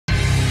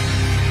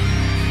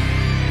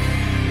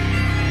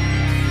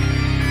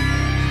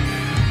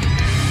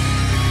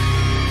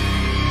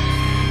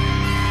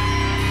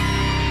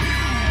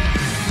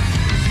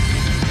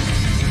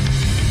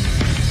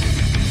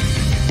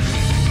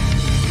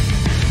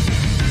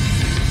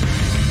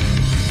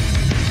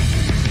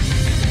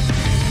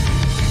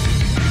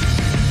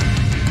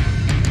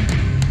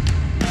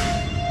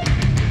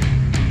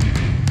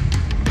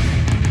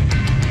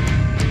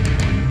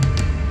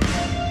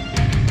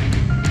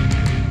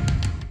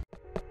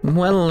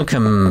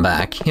Welcome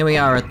back. Here we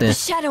are at the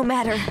shadow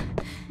matter.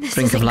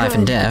 brink of life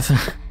and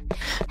death.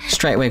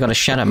 Straight away got a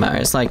shadow matter.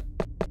 It's like...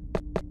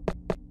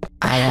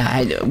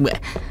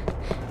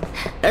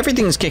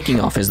 everything's kicking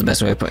off is the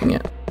best way of putting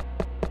it.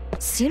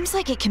 Seems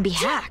like it can be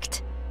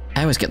hacked.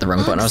 I always get the wrong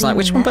button. I was like,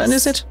 which one button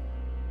is it?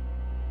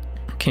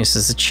 Okay, so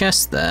there's a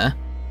chest there.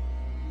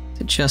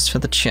 Is it just for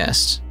the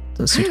chest?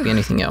 Doesn't seem to be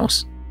anything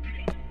else.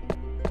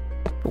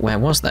 But where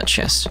was that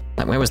chest?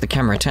 Like, where was the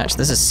camera attached?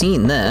 There's a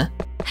scene there.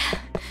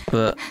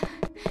 But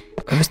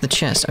where was the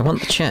chest? I want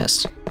the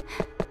chest.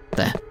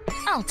 There.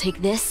 I'll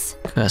take this.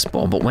 Curse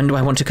ball. But when do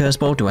I want a curse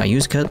ball? Do I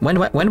use when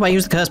do I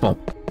use the curse ball?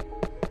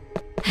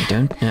 I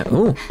don't know.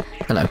 Ooh,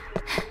 hello.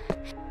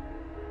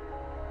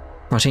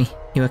 Rottie,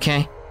 you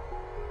okay?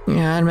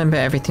 Yeah, I remember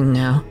everything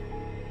now.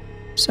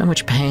 So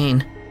much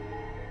pain.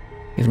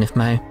 Even if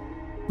my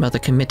mother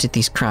committed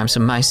these crimes for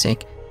my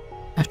sake,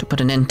 I have to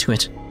put an end to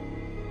it.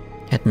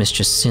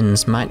 Headmistress'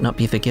 sins might not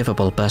be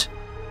forgivable, but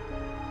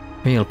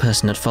the real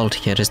person at fault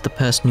here is the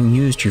person who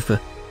used you for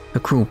her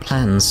cruel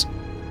plans.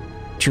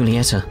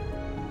 Julieta.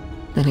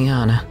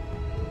 Liliana.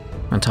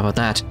 On top of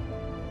that,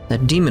 they're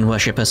demon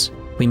worshippers.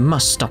 We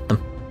must stop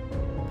them.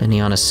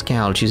 Liliana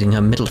scowled, using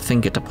her middle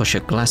finger to push her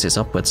glasses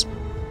upwards.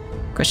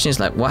 Question is,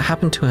 like, what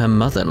happened to her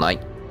mother?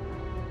 Like,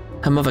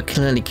 her mother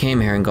clearly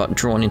came here and got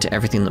drawn into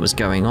everything that was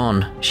going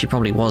on. She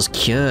probably was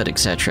cured,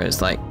 etc.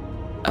 It's like,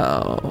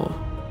 oh.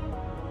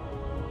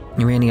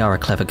 You really are a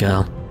clever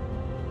girl.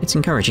 It's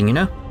encouraging, you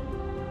know?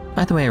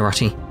 By the way,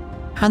 Rottie,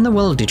 how in the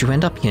world did you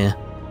end up here?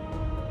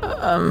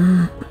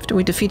 After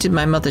we defeated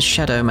my mother's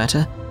shadow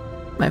matter,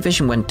 my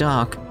vision went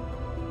dark.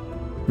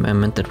 The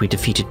moment that we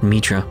defeated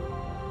Mitra,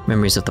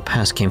 memories of the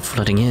past came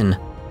flooding in.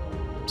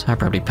 So I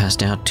probably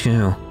passed out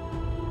too.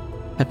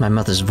 I heard my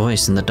mother's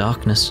voice in the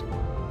darkness.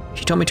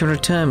 She told me to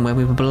return where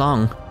we would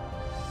belong.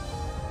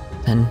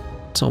 Then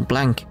it's all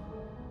blank.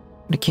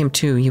 When I came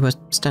to, you were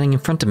standing in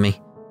front of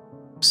me.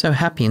 So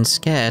happy and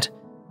scared.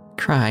 I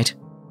cried.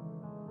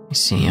 I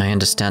see, I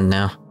understand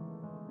now.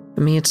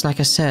 For me, it's like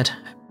I said.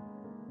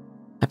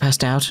 I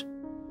passed out.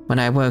 When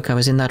I awoke, I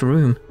was in that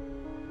room.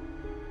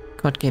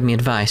 God gave me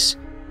advice.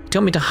 He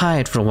told me to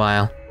hide for a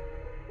while.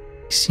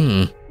 I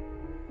see.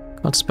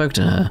 God spoke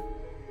to her.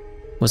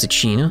 Was it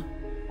Sheena?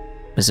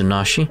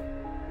 Mizunashi?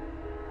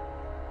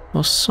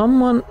 Or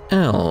someone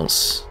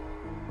else?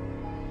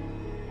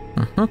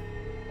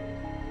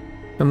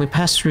 When we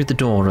passed through the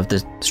door of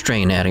the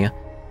strain area,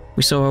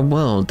 we saw a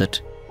world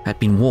that had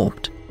been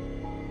warped.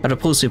 A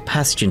repulsive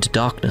passage into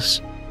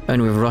darkness.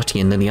 Only with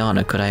Rottie and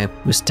Liliana could I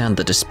withstand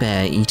the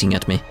despair eating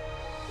at me.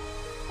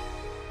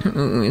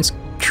 It's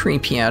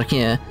creepy out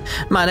here.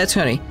 Ma, let's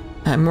hurry.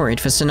 I'm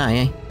worried for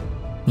Sanae.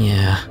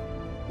 Yeah.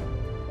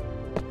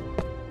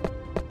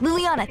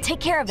 Liliana, take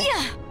care of it.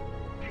 Yeah.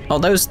 Oh,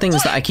 those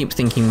things that I keep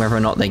thinking whether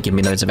or not they give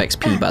me loads of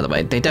XP, by the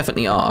way. They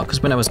definitely are,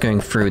 because when I was going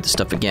through the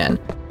stuff again,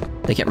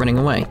 they kept running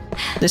away.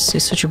 This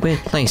is such a weird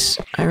place.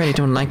 I really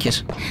don't like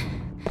it.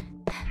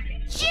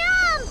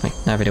 Jump! Like,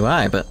 neither do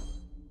I, but...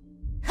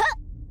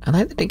 I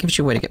like that it gives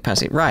you a way to get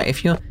past it. Right,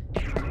 if you're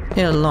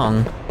here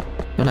long,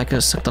 you're like it'll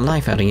suck the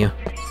life out of you.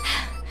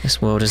 This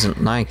world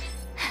isn't like...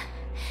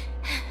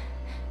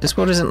 This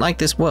world isn't like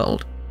this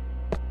world.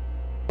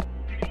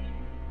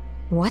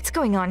 What's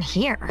going on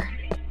here?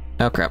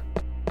 Oh crap.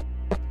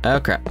 Oh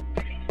crap.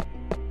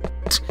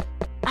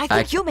 I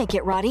think you'll make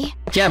it, Rottie.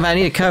 Yeah, but I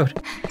need a code.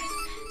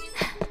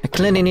 I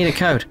clearly need a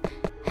code.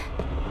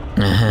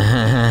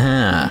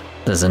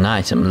 There's an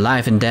item,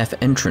 life and death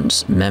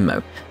entrance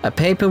memo. A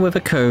paper with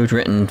a code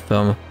written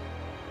from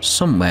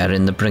somewhere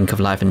in the brink of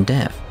life and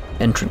death.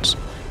 Entrance.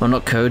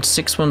 Unlock code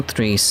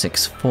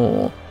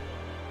 61364.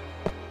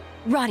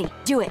 Rottie,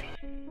 do it.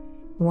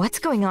 What's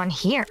going on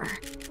here?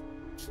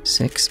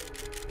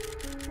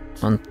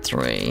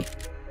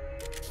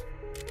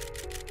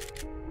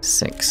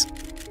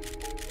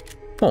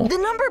 61364. The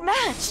number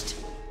matched.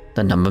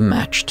 The number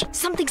matched.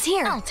 Something's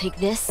here. I'll take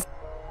this.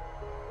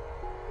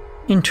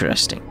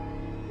 Interesting.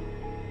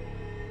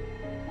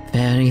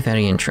 Very,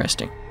 very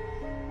interesting.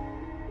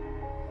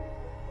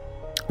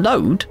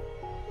 Load?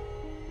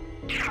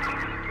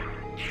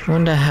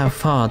 Wonder how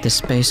far this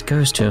space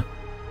goes to.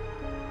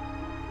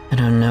 I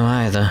don't know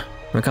either.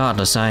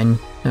 Regardless, I know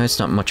it's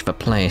not much of a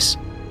place.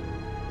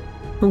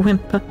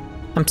 Whimper,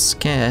 I'm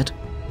scared.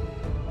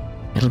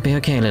 It'll be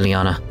okay,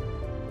 Liliana.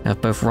 You have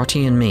both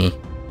Rottie and me.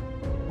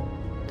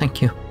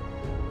 Thank you.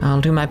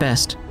 I'll do my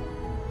best.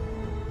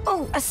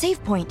 Oh, a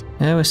save point.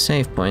 Oh, a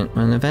save point.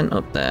 An event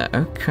up there.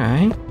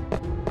 Okay.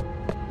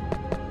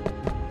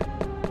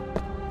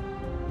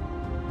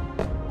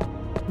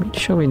 Make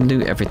sure we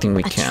loot everything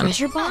we can. A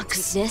treasure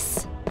box?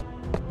 This.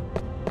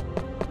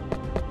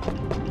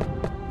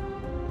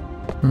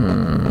 I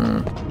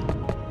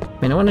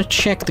mean, I want to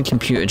check the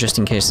computer just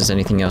in case there's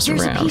anything else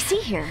There's around. a PC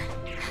here.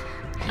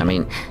 I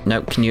mean,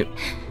 no, can you...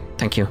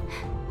 Thank you.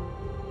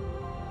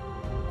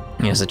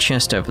 There's a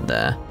chest over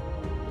there.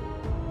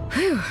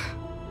 Whew.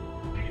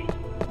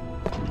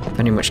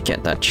 Very much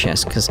get that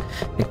chest, because,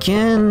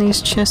 again,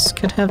 these chests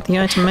could have the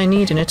item I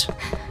need in it.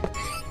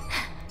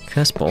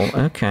 Curse ball,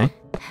 okay.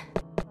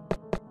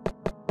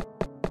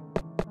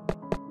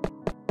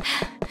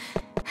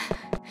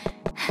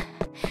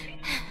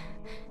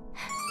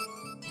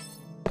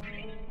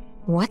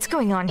 What's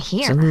going on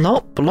here? There's a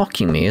lot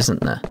blocking me,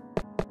 isn't there?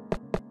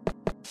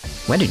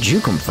 Where did you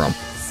come from?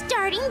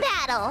 Starting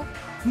battle.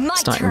 My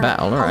Starting turn.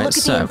 battle, I'll alright, look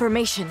at so... the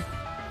information.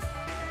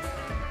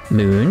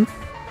 Moon.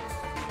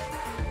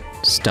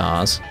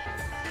 Stars.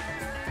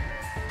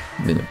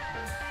 Moon.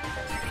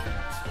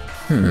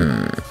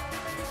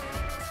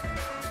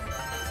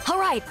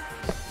 Alright.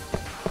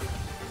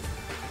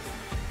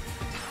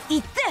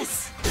 Eat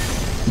this!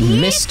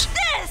 Missed? Eat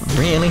this!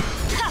 Really?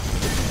 Ha!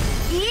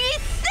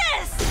 Eat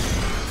this!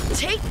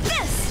 Take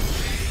this!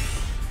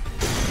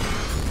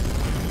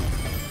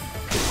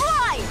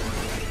 Fly!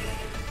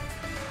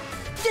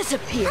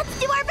 Disappear! Let's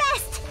do our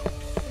best.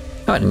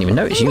 Oh, I didn't even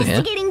notice you here.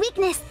 Investigating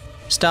weakness.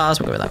 Stars,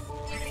 we'll go with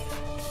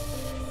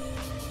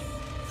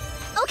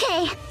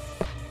Okay.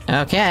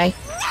 that. Okay.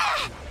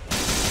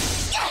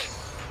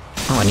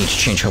 Oh, I need to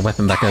change her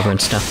weapon back over and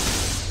stuff.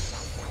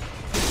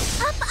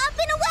 Up,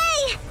 and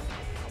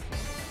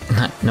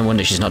away. No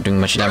wonder she's not doing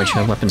much damage.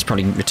 Her weapon's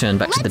probably returned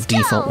back to the Let's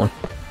default go. one.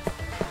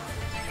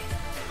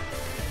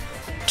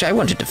 Which I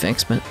wanted to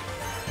fix, but...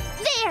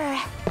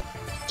 There.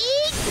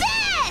 Eat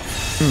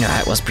this. No,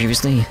 it was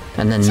previously.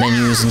 And then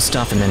menus and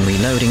stuff, and then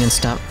reloading and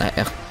stuff.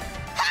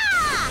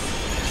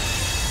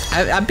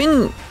 I've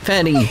been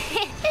fairly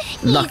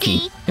lucky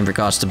Easy. in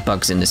regards to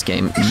bugs in this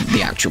game.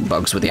 The actual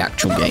bugs with the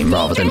actual game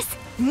rather than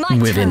My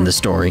within turn. the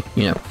story,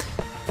 you know.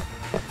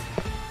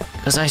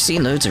 Because I see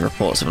loads of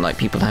reports of like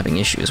people having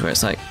issues where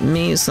it's like,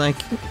 me, it's like,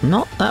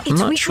 not that Its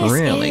much weakness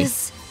really.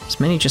 is- It's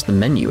mainly just the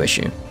menu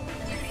issue.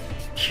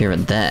 Here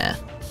and there.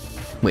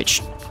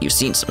 Which, you've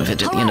seen some of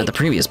it at the end of the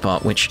previous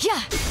part, which Yeah.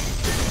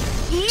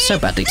 so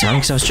badly timed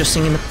because I was just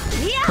singing the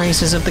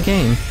praises of the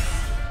game.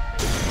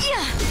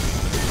 Yeah.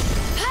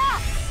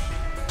 Ha!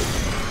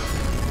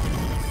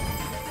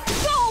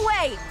 Go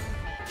away.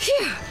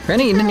 Phew.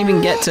 Really? You didn't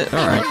even get to...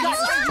 Alright.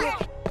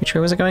 Which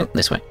way was it going?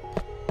 This way.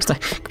 It's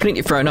like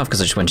completely thrown off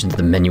because I just went into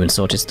the menu and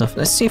sorted stuff.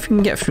 Let's see if we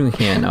can get through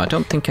here. No, I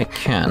don't think I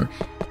can.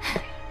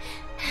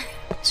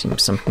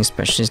 Seems something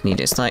special is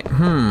needed. It's like,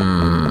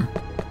 The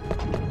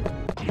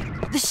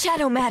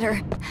shadow matter.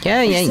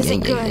 Yeah. This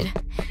isn't good.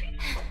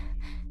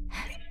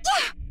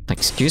 Like,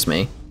 excuse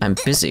me, I'm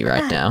busy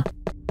right now.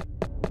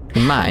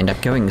 Mind, I'm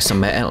going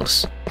somewhere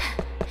else.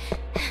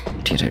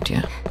 Dear, oh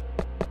dear.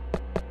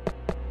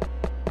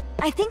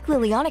 I think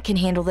Liliana can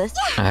handle this.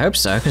 I hope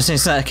so, because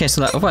it's that case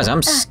like, otherwise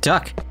I'm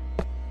stuck.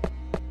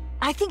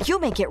 I think you'll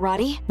make it,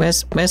 Rottie.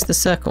 Where's the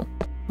circle?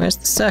 Where's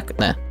the circle?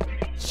 There.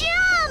 Jump.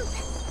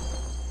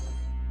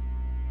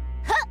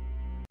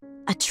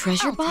 A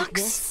treasure I'll take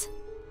box? this.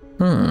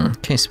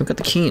 Okay, so we've got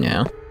the key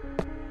now.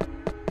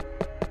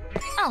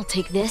 I'll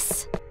take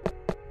this.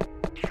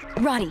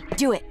 Rottie,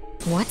 do it.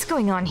 What's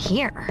going on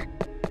here?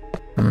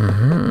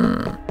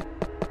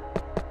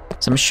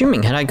 So I'm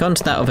assuming, had I gone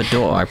to that other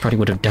door, I probably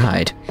would have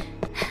died.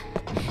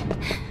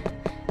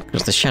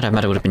 Because the shadow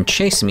matter would have been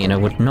chasing me and I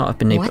would not have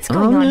been able... What's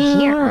going on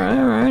here?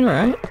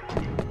 Alright.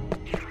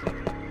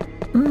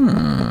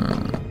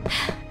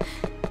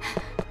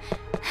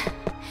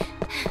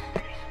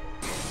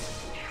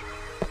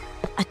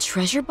 A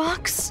treasure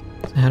box?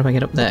 So how do I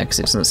get up there? Because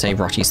it doesn't say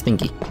Rottie's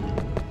thingy.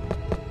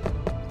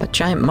 The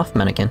giant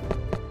Mothman again.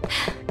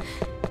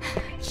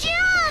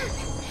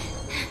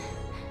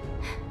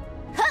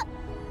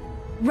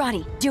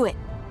 Rottie, do it.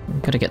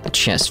 Gotta get the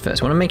chest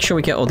first. I want to make sure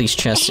we get all these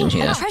chests in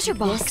here. A treasure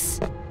box.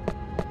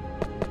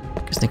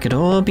 Because they could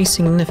all be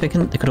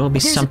significant. They could all be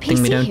There's a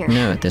something we PC don't here.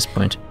 know at this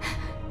point.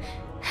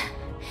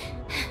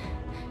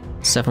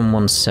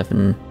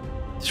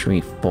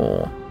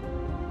 71734.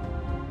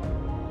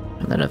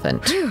 And then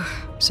event.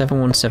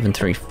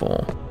 71734.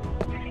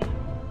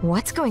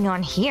 What's going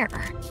on here?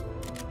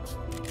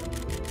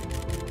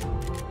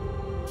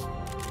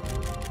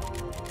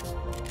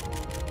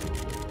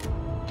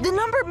 The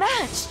number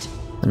matched!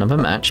 The number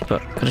matched,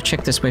 but gotta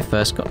check this way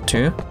first. Got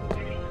 2.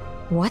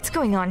 What's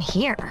going on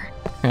here?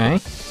 Okay.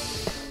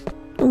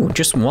 Ooh,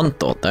 just one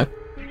thought though.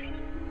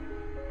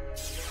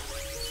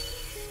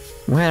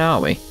 Where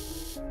are we?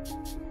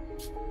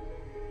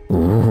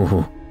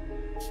 Ooh.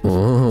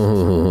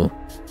 Ooh.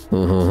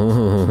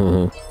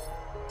 Ooh.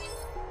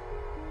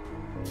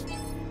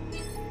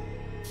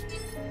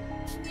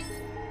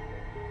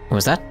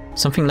 Was that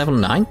something level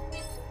 9?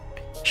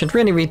 Should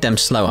really read them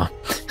slower.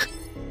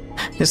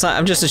 It's like,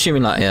 I'm just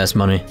assuming like, yeah, it's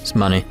money. It's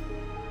money.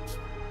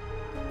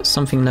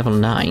 Something level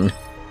 9.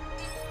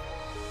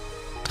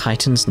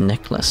 Titan's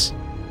necklace.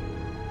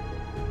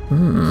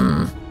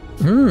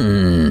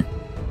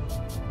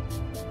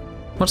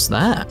 What's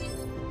that?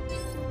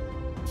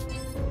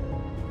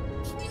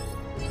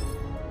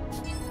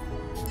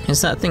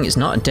 It's that thing, it's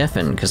not a deaf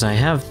end, because I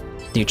have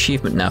the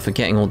achievement now for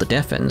getting all the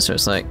deaf ends, so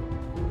it's like...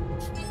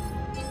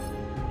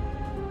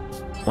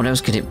 What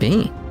else could it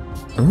be?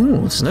 Ooh,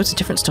 there's loads of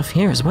different stuff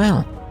here as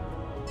well.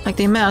 Like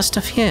the amount of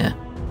stuff here.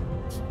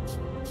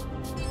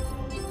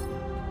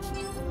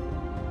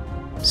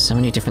 So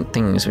many different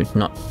things we've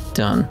not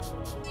done.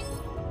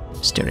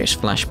 Mysterious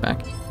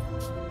flashback.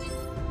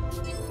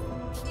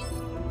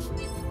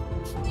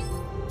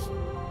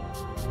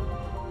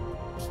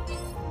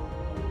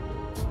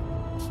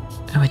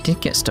 Oh, a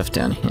did get stuff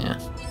down here.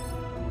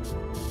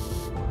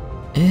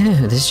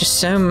 Ew, there's just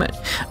so much.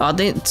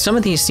 Some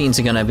of these scenes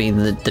are gonna be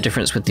the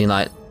difference with the,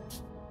 like,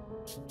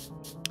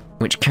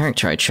 which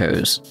character I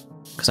chose.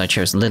 Because I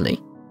chose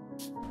Lily.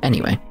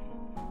 Anyway.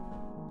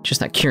 Just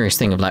that curious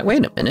thing of like,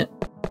 wait a minute.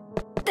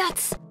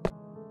 That's...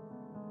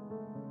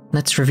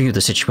 Let's review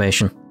the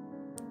situation.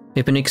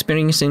 We've been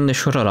experiencing the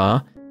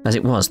Choara as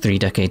it was 3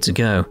 decades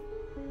ago.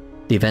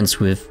 The events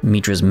with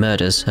Midra's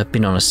murders have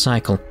been on a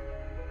cycle.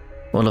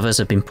 All of us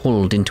have been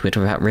pulled into it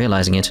without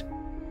realizing it.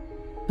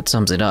 That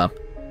sums it up.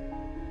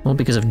 All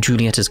because of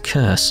Giulietta's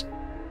curse.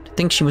 To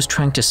think she was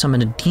trying to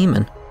summon a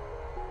demon.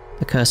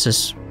 The curse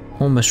has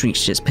almost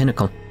reached its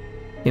pinnacle.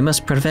 We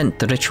must prevent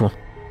the ritual.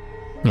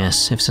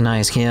 Yes, if Sanae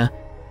is here,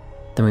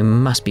 then we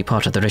must be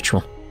part of the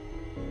ritual.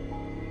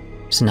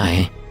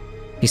 Sanae,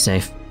 be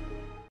safe.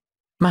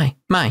 Mai.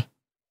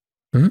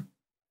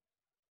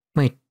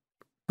 Wait,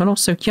 we're all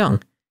so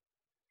young.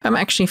 I'm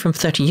actually from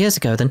 30 years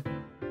ago then.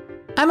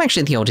 I'm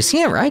actually the oldest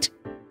here, right?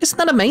 Isn't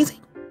that amazing?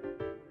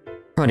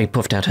 Rottie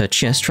puffed out her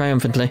chest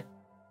triumphantly.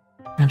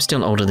 I'm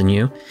still older than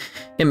you.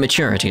 In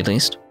maturity, at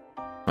least.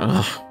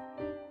 Ugh.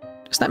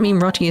 Does that mean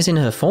Rottie is in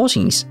her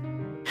 40s?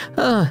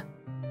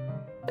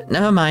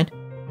 Never mind.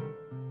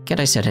 Get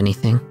I said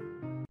anything.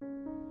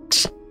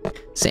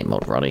 Same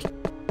old Rottie.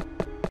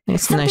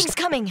 It's Something's nice.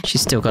 coming.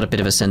 She's still got a bit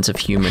of a sense of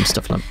humour and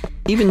stuff like that.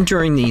 Even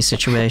during these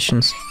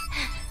situations.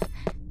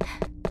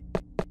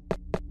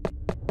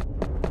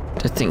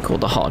 To think all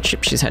the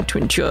hardship she's had to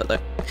endure, though.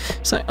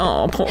 It's like,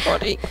 oh, poor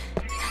Rottie.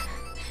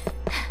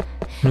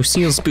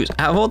 Lucille's boots.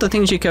 Out of all the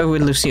things you go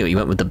with Lucille, you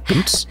went with the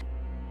boots?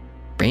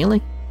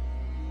 Really?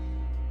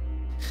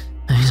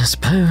 I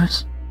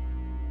suppose.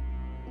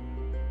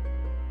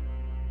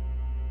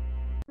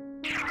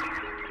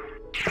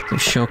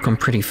 You've sure come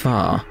pretty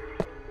far.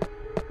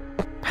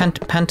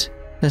 Pant,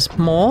 there's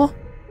more?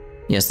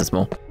 Yes, there's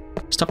more.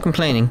 Stop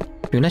complaining.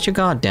 If you let your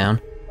guard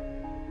down,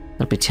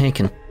 they'll be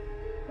taken.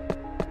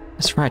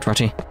 That's right,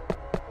 Rottie.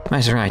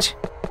 Mai's right.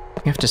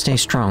 You have to stay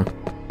strong.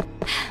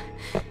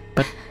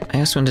 But I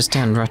also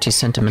understand Rottie's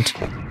sentiment.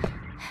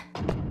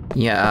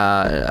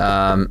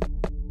 Yeah,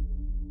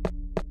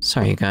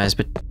 sorry you guys,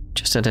 but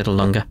just a little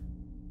longer.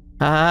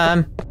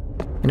 You're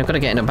not gonna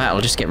get in a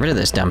battle, just get rid of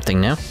this damn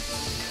thing now.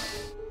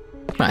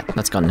 Right,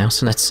 that's gone now,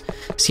 so let's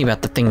see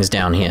about the things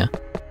down here.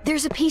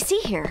 There's a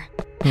PC here.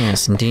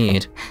 Yes,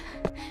 indeed.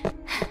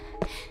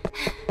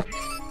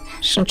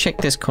 Just gonna check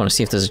this corner,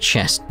 see if there's a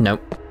chest.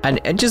 Nope.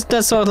 It just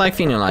does sort of like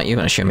feeling like you're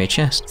gonna show me a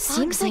chest.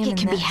 Seems like it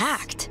can be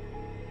hacked.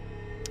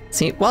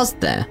 See, it was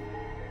there.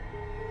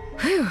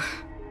 Whew.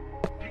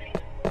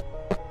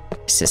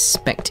 I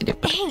suspected it,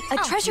 but... Hey, a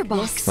treasure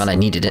box. Well, I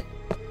needed it.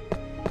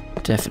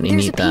 Definitely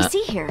need that. There's a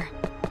PC here.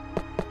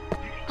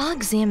 I'll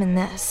examine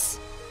this.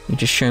 You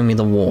just show me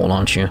the wall,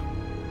 aren't you?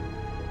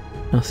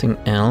 Nothing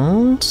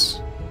else?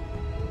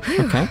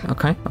 Whew.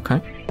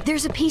 Okay.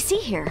 There's a PC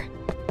here.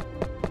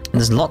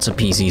 There's lots of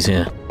PCs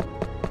here.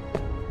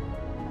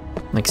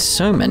 Like,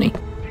 so many.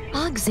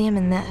 I'll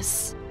examine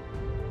this.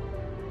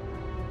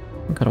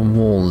 Got a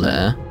wall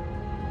there.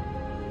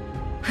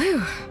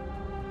 Whew.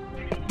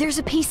 There's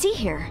a PC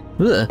here.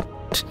 Ugh.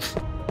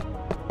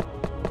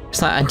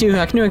 It's like, I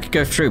knew I could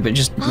go through, but it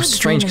just was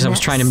strange because I was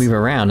trying to move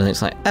around and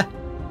it's like,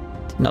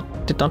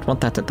 did not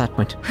want that at that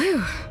point.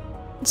 Whew.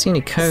 Don't see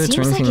any codes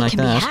or anything like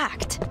that. Seems like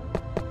it can be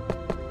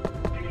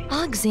hacked.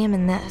 I'll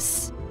examine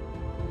this.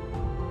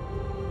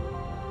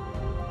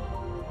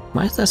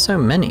 Why is there so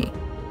many?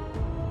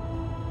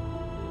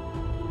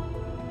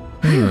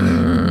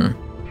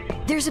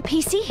 There's a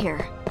PC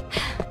here.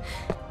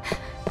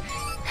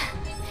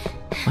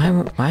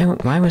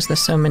 Why was there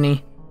so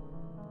many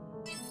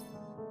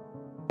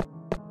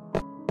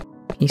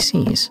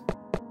PCs?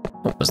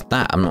 What was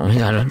that? I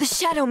don't. The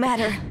shadow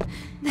matter.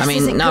 This I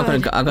mean, now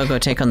good. I've got to go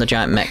take on the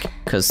giant mech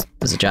because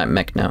there's a giant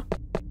mech now.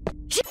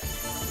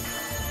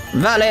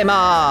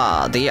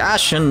 Valema, the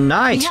Ashen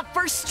Knight. We have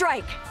first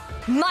strike.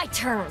 My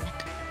turn.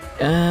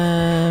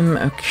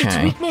 Its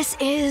Okay. weakness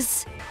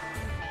is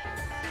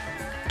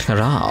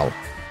Taral.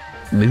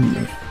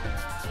 Moon.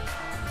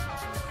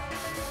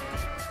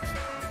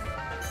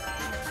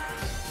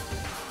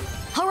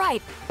 all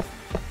right.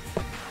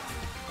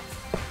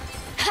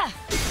 Ha!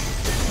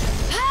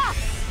 Ha!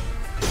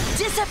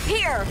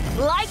 Disappear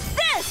like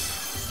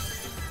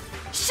this.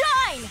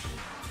 Shine.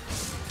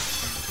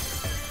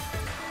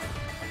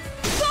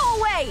 Go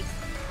away.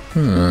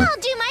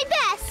 I'll do my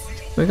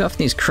best. We got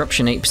these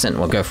corruption 8%.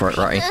 We'll go for it,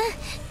 right?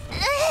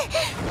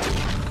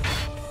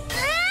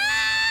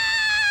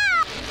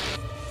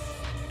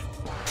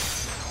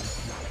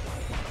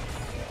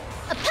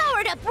 A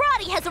powered-up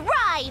Rottie has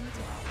arrived.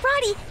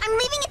 Rottie, I'm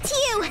leaving it to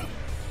you.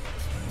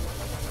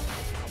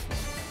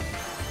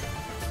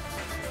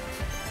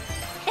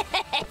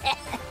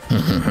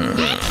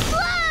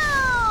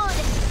 Explode!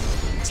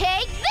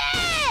 Take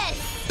this!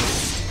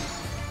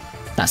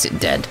 That's it,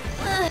 dead.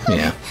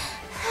 Yeah.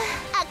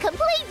 A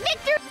complete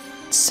victory!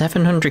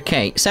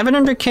 700k.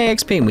 700k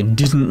XP and we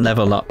didn't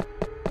level up.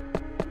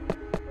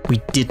 We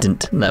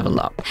didn't level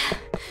up.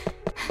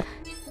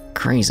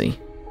 Crazy.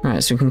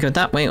 Right, so we can go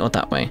that way or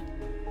that way.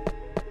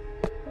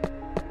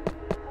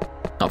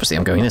 Obviously,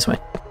 I'm going this way.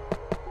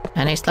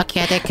 And it's lucky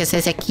I did because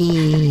there's a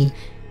key.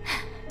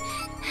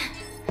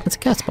 It's a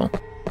curse ball.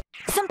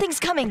 Something's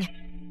coming.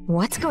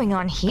 What's going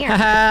on here?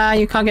 Haha,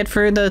 you can't get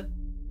through the...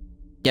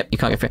 Yep, you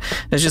can't get through.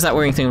 There's just that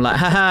worrying thing of like,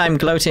 haha, I'm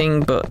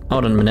gloating, but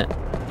hold on a minute.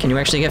 Can you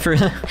actually get through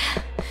there?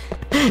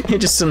 It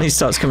just suddenly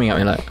starts coming out.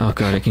 You're like, oh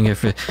god, I can go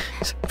through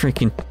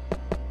freaking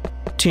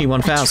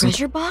T1000. A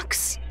treasure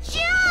box?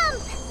 Jump!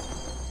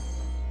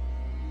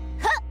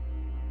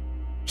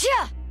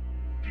 Yeah.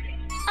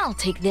 I'll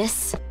take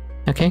this.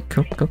 Okay,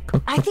 cool.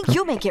 I think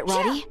you'll make it,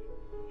 Rottie.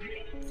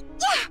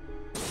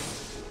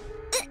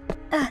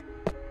 Yeah.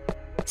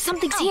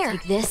 Something's here.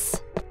 Take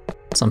this.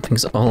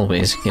 Something's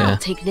always here. I'll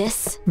take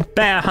this.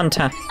 Bear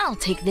hunter. I'll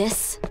take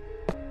this.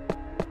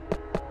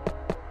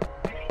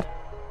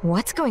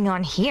 What's going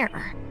on here?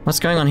 What's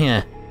going on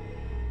here?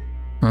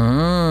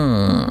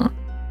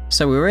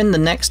 So we were in the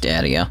next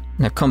area,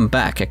 and I've come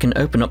back. I can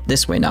open up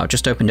this way now. I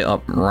just opened it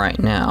up right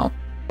now.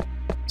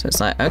 So it's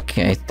like,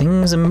 okay,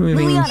 things are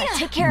moving Liliana,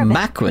 take care of it.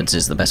 backwards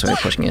is the best way of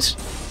putting it,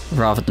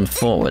 rather than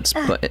forwards.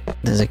 But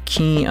there's a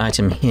key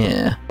item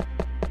here,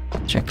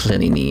 which I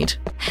clearly need.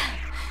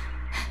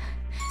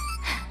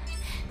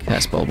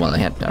 Curse ball. Well,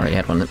 I already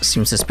had one. That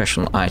seems a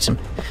special item.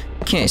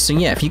 Okay, so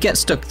yeah, if you get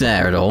stuck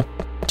there at all,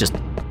 just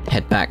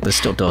head back. There's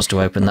still doors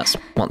to open. That's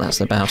what that's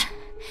about.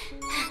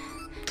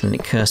 Clearly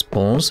curse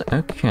balls.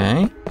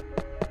 Okay.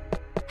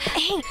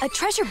 Hey, a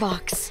treasure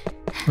box.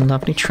 A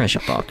lovely treasure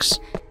box.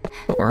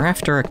 But we're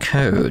after a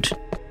code.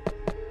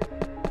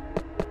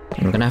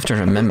 I'm gonna have to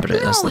remember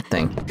it, that's the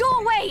thing. Go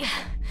away!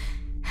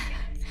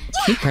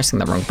 Keep pressing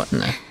the wrong button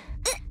there.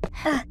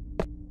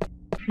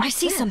 I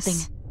see something.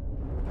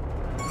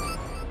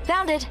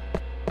 Found it.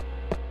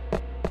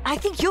 I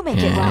think you'll make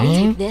it,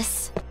 Rottie. Take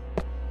this.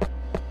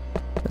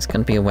 There's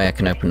gonna be a way I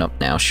can open up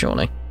now,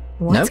 surely.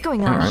 What's Nope.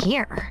 going on Alright.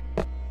 here?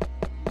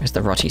 Where's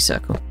the Rottie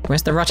circle?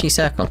 Where's the Rottie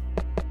circle?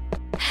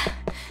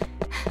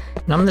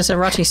 None, there's a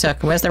Rottie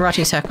circle. Where's the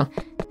Rottie circle?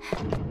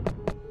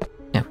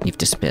 Yeah, you've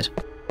disappeared.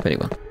 Very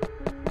well.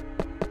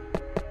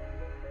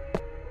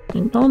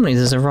 Normally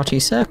there's a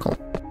Rottie circle.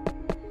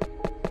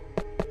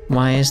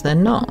 Why is there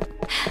not?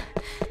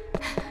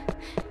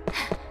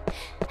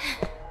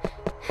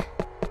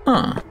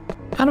 Huh.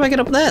 How do I get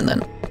up there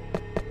then?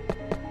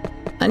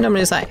 I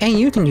normally it's like, hey,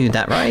 you can do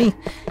that, right?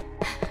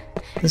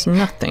 There's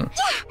nothing.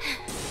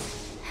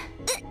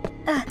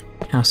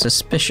 How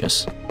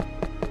suspicious.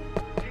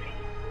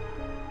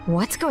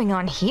 What's going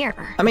on here?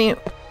 I mean,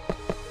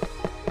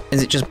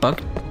 is it just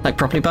bugged? Like,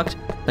 properly bugged?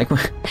 Like,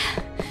 because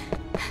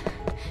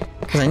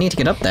I need to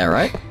get up there,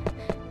 right?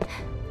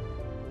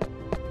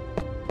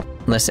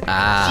 Unless,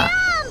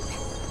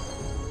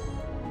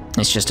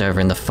 it's just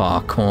over in the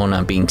far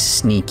corner, being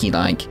sneaky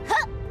like,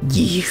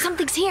 yeah,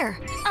 Something's here.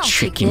 I'll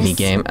tricking take me this.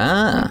 game.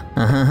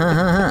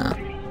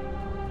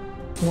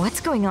 What's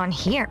going on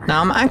here?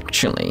 Now I'm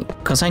actually,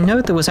 because I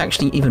know there was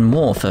actually even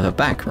more further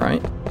back,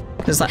 right?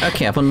 Because like,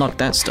 okay, I've unlocked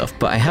that stuff,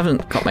 but I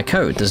haven't got my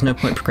code. There's no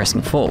point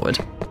progressing forward.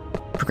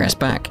 Progress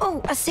back.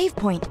 Oh, a save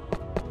point.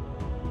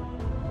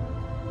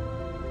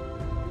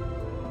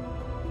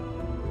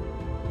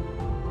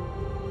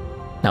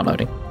 Now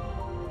loading.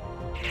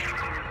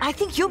 I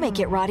think you'll make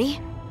it, Rottie.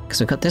 Because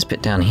we've got this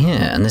bit down here,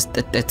 and there's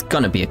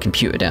gonna be a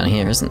computer down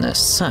here, isn't there?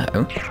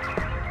 So...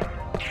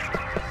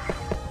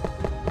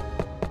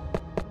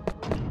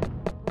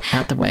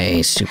 out the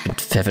way, stupid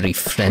feathery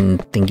friend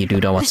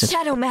thingy-doodah, what's The it?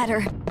 shadow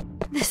matter.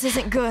 This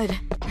isn't good.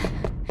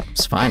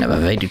 It's fine, I've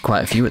evaded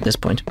quite a few at this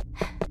point.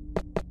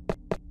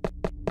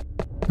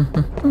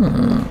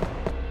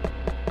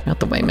 Out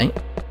the way, mate.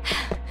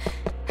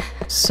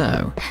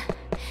 So...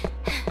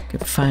 can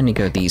finally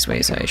go these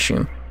ways, I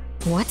assume.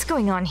 What's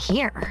going on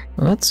here?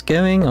 What's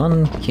going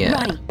on here?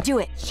 Rottie, do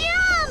it.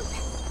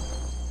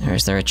 Jump! Or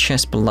is there a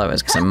chest below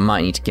us? Because I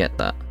might need to get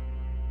that.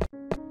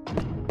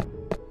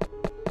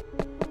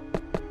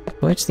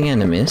 Where's the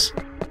enemies?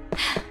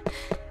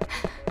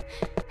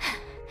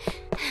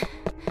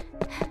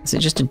 Is it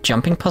just a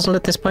jumping puzzle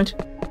at this point?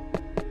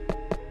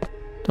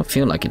 Don't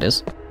feel like it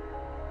is.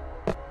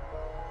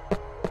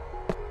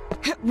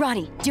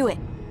 Rottie, do it.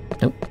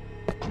 Nope.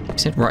 You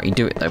said Rottie,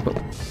 do it though, but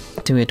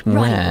do it Rottie,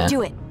 where?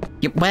 do it.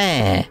 Yep,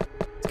 where?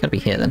 It's gotta be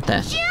here then.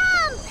 There. Jump!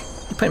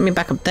 You're putting me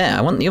back up there.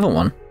 I want the other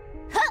one.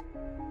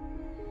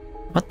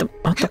 What the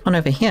one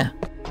over here?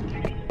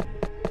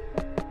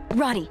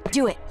 Rottie,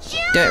 do it.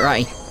 Do it,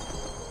 Rottie.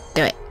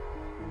 Do it.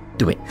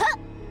 Do it.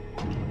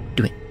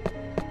 Do it.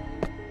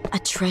 A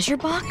treasure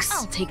box?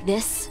 I'll take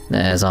this.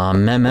 There's our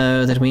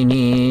memo that we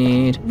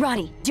need.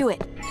 Rottie, do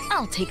it.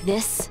 I'll take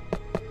this.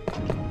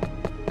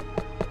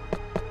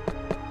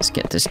 Let's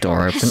get this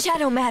door The open.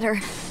 shadow matter.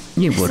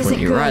 You This would, wouldn't isn't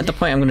you? good. Right at the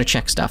point I'm going to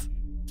check stuff.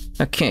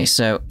 Okay,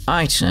 so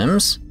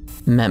items,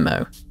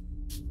 memo.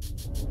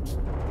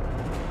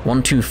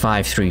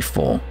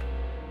 12534.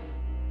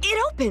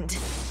 It opened.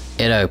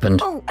 It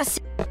opened. Oh,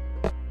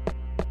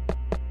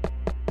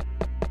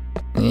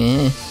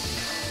 Yeah.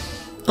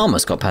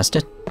 Almost got past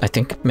it, I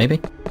think, maybe.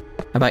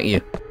 How about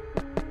you?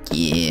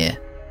 Yeah.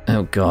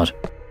 Oh god.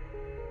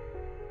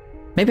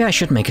 Maybe I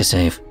should make a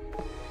save.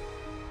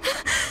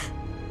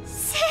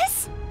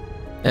 Sis?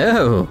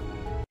 Oh!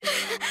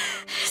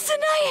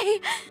 Sanae!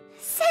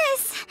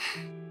 Sis!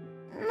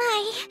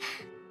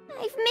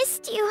 I've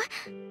missed you.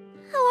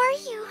 How are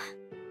you?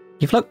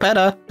 You've looked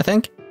better, I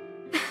think.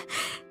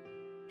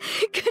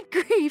 Good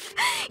grief.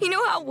 You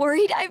know how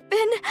worried I've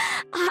been?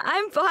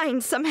 I'm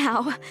fine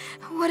somehow.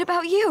 What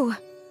about you?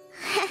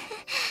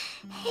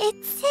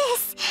 It's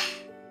Sis.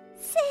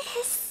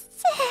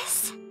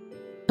 Sis.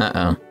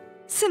 Uh-oh.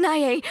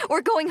 Sanae,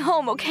 we're going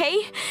home,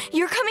 okay?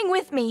 You're coming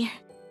with me.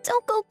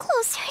 Don't go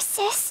closer,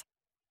 Sis.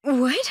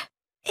 What?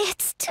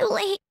 It's too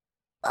late.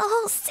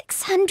 All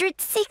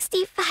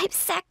 665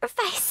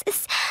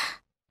 sacrifices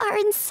are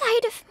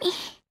inside of me.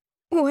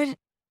 What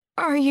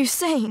are you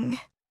saying?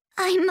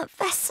 I'm a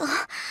vessel.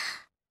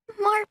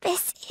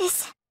 Barbas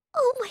is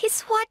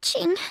always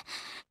watching.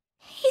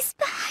 He's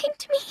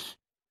behind me.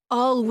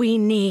 All we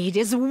need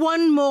is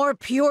one more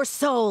pure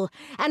soul,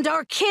 and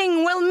our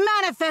king will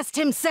manifest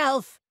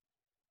himself!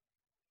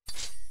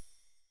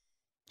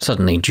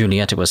 Suddenly,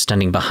 Julieta was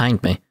standing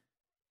behind me.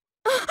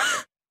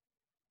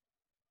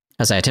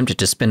 As I attempted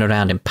to spin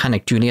around in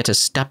panic, Julieta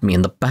stabbed me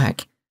in the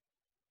back.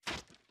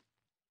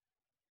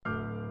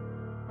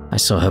 I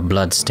saw her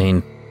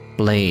blood-stained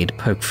blade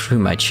poke through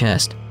my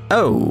chest.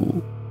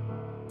 Oh!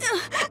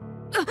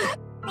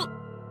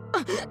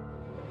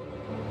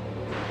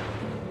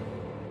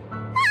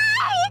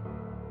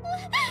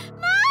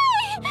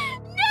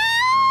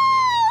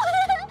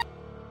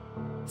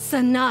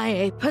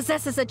 Sanae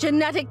possesses a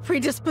genetic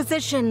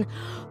predisposition,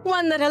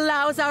 one that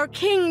allows our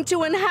king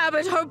to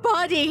inhabit her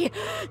body.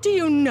 Do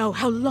you know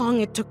how long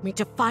it took me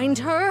to find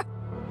her?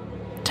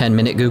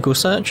 10-minute Google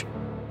search?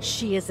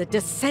 She is a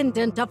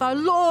descendant of our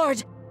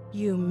lord.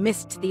 You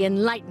missed the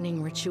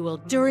enlightening ritual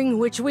during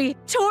which we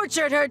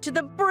tortured her to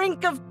the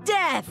brink of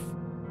death.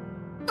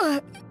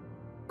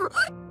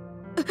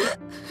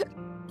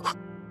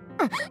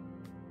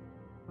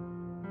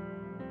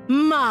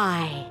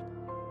 Mai,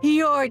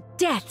 your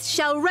death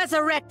shall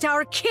resurrect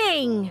our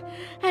king,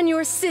 and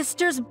your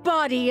sister's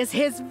body is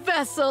his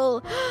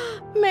vessel.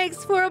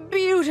 Makes for a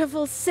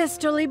beautiful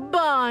sisterly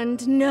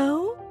bond,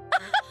 no?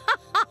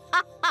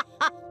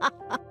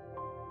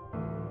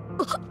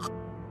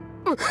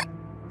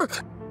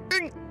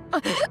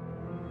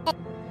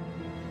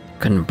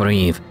 Couldn't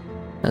breathe,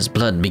 as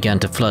blood began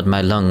to flood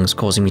my lungs,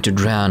 causing me to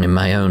drown in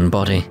my own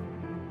body.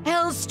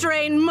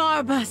 Elstrain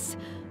Marbas!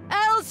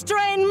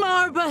 Elstrain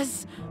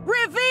Marbas!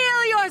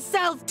 Reveal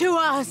yourself to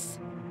us!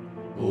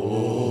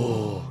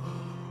 Oh.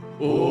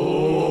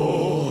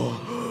 Oh.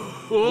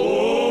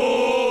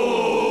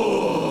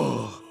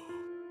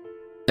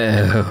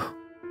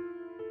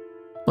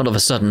 All of a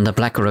sudden, the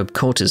black-robed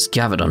courtiers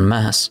gathered en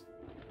masse.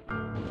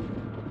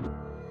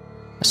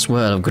 A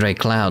swirl of grey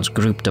clouds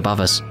grouped above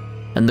us,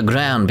 and the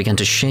ground began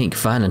to shake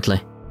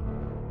violently.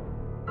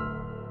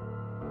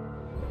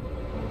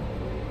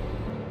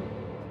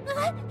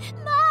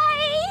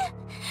 Mai!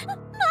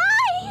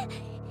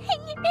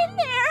 Hang in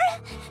there!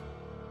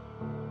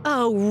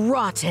 Oh,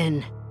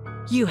 rotten!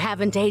 You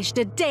haven't aged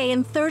a day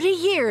in 30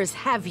 years,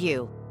 have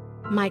you?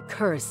 My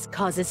curse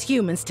causes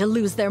humans to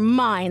lose their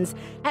minds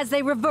as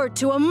they revert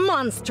to a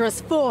monstrous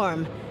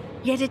form.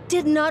 Yet it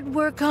did not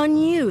work on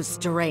you,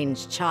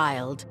 strange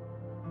child.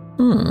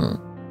 That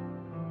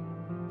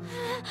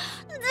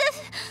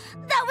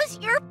was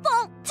your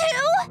fault,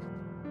 too?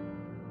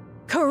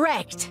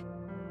 Correct.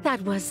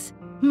 That was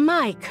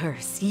my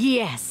curse,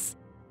 yes.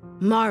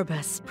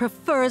 Marbas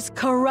prefers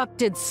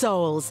corrupted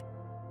souls.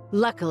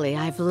 Luckily,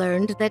 I've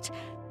learned that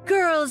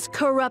girls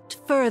corrupt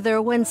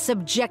further when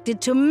subjected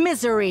to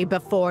misery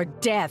before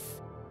death.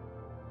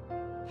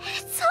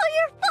 It's all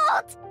your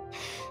fault!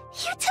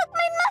 You took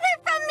my mother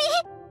from me!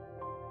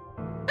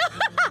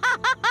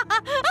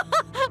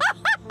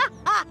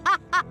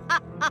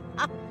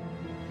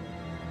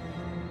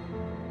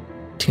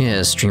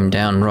 Tears streamed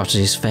down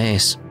Rottie's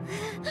face.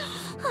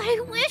 I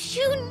wish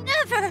you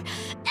never,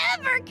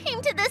 ever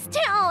came to this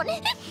town!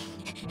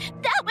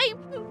 That way,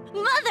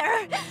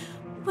 Mother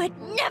would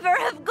never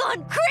have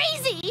gone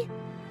crazy!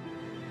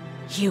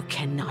 You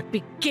cannot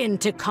begin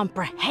to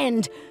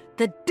comprehend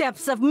the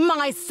depths of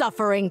my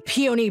suffering,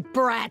 puny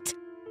brat.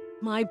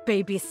 My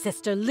baby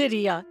sister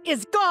Lydia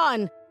is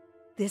gone.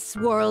 This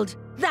world,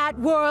 that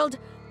world,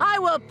 I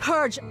will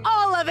purge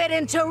all of it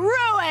into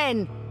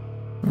ruin!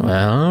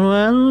 Well.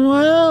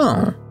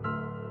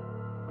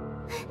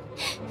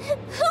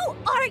 Who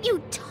are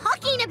you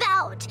talking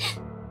about?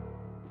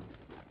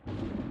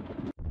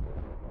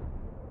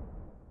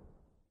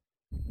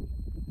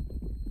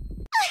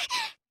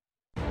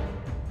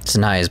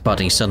 Sanae's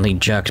body suddenly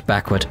jerked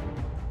backward.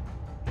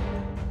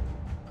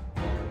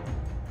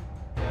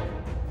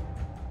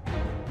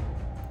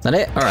 That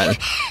it? Alright.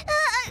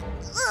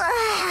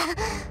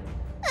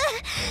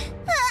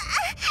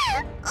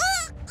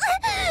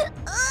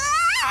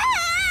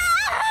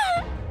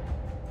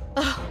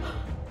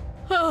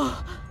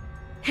 Oh,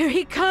 here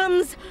he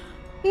comes!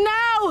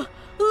 Now,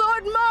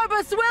 Lord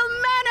Marbas will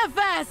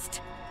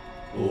manifest!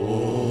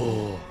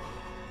 Oh.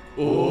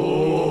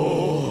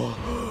 Oh.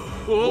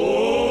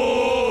 Oh.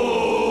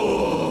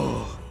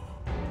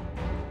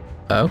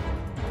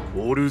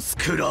 オルス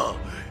クラ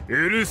エ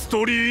ルス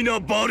トリーナ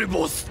バル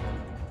ボス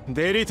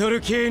デリト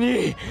ル系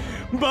に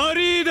バ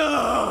リー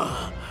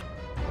だ。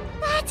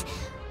 That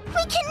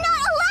we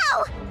cannot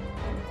allow!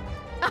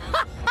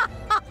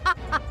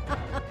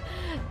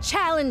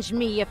 Challenge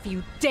me if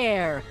you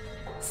dare!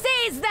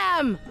 Seize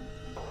them!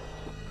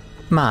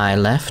 Mai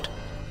left.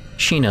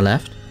 Sheena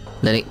left.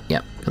 Lily,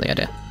 yep, got the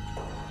idea.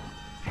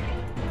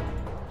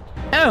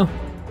 Oh!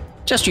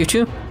 Just you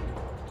two.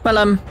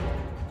 Well,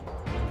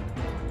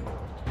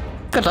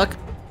 good luck.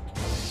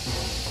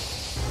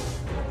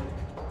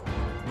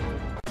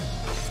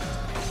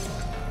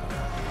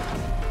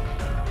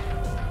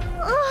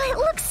 Oh, it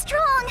looks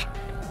strong!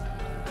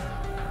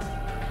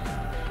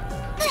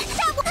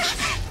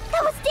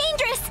 That was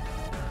dangerous!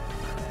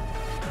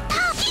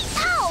 Ow!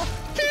 Ow!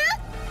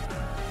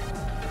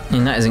 I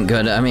mean, that isn't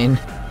good. I mean,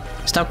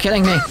 stop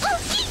killing me.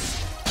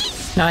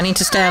 No, I need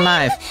to stay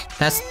alive.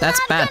 That's bad.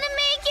 Gonna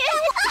make it!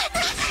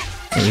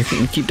 Yeah,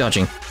 you keep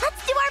dodging.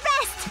 Let's do our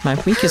best! My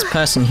weakest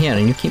person here,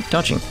 and you keep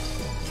dodging.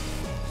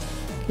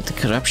 Get the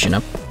corruption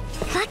up.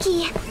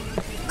 Lucky.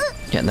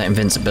 Get that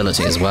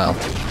invincibility as well.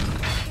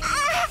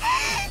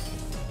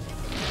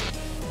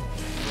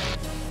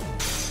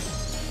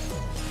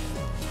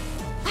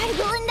 I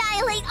will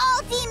annihilate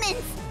all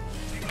demons!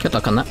 Good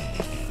luck on that.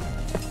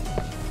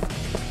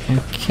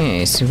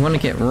 Okay, so we want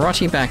to get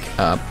Rottie back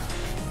up.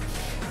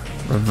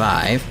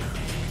 Revive.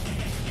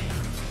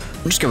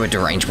 We'll just go with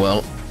Deranged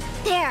World.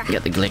 There!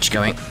 Get the glitch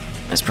going.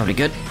 That's probably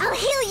good. I'll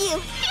heal you!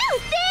 Phew,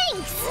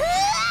 thanks!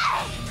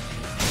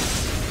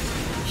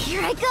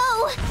 Here I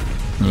go!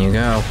 There you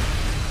go.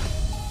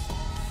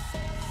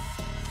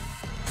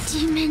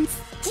 Demons!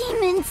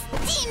 Demons!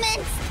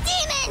 Demons!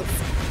 Demons!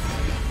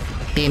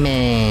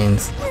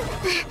 Demons.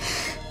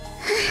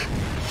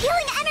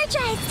 Feeling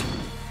energized!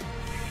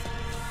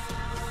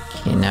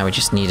 Okay, now we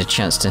just need a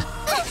chance to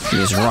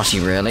use Rottie,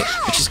 really,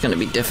 which is going to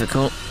be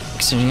difficult,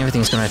 considering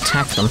everything's going to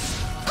attack them.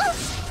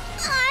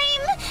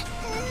 I'm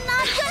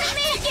not gonna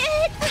make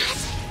it!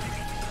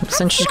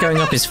 Percentage going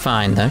up is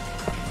fine, though.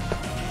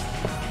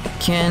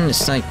 Again,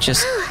 it's like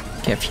just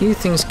get a few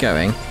things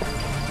going.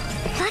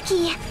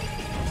 Lucky.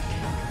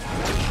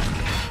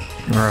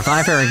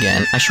 Revive her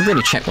again. I should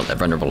really check what they're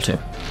vulnerable to.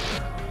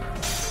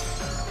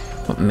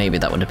 Well, maybe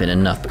that would have been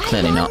enough, but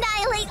clearly I will not.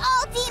 annihilate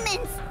all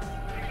demons!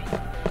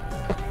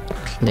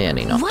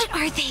 Clearly not. What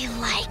are they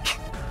like?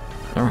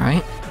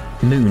 Alright.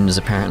 Moons,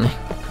 apparently.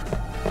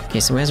 Okay,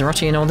 so where's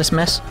Rottie in all this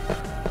mess?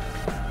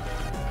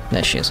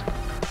 There she is.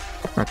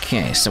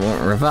 Okay, so we'll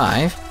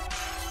revive.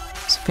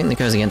 Something that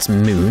goes against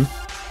Moon.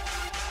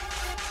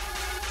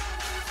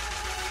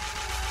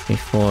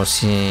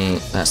 340,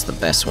 that's the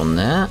best one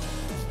there.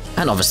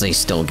 And obviously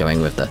still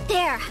going with the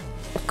There!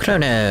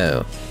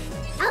 Chrono.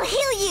 I'll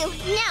heal you!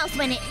 Now's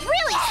when it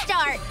really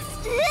starts!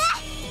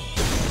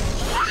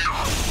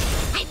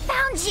 I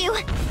found you!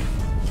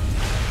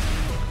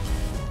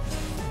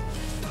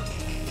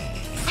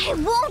 I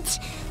won't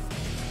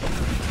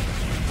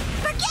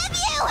forgive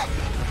you!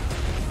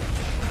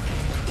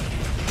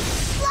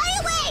 Fly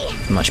away!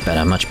 Much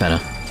better, much better.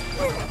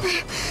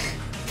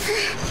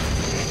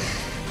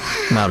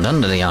 Well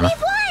done, Liliana.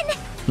 We've won!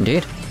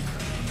 Indeed.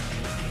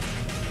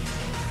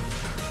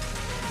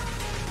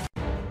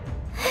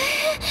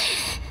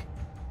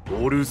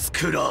オルス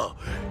クラ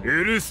エ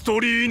ルスト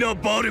リーナ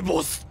バル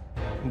ボス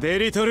デ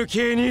リトル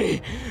系に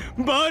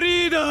バ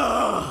リー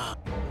だ。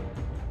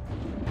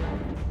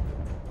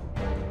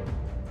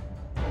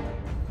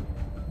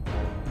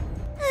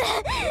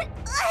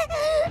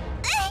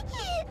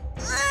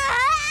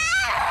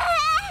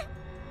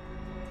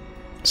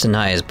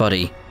 Sanae's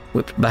body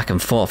whipped back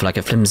and forth like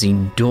a flimsy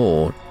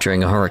door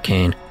during a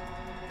hurricane.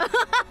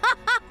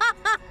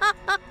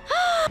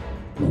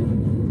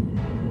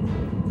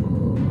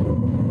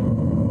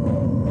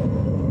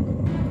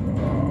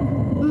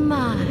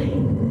 My.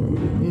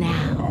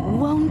 Now,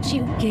 won't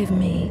you give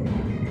me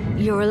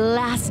your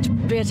last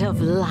bit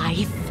of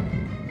life?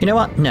 You know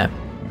what? No.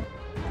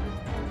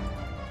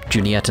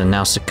 Julieta,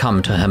 now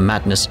succumbed to her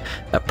madness,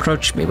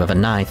 approached me with a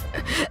knife.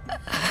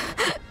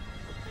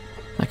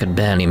 I could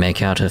barely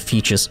make out her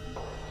features.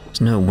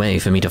 There's no way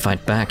for me to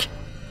fight back.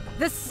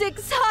 The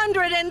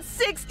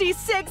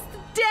 666th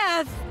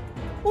death!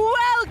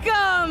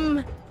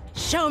 Welcome!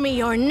 Show me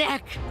your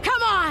neck!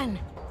 Come on!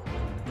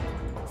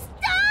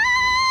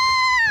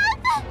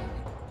 Stop!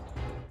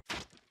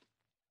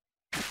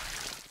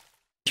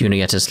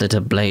 Julieta slid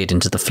her blade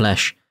into the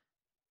flesh,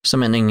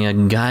 summoning a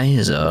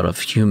geyser of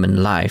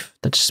human life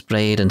that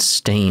sprayed and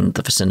stained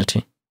the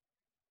vicinity.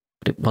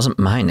 But it wasn't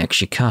my neck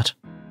she cut.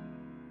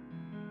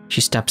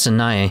 She stabbed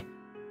Sanae,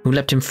 who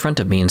leapt in front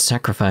of me in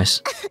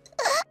sacrifice.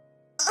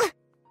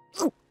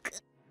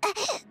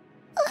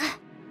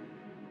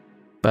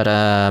 But,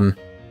 Sanae!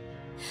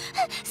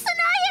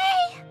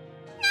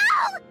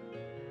 No!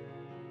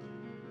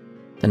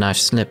 The knife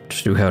slipped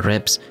through her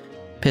ribs,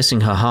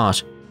 piercing her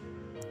heart.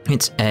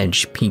 Its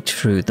edge peeked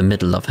through the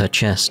middle of her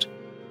chest.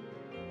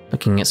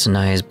 Looking at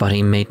Sanae's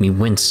body made me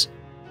wince.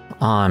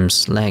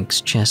 Arms,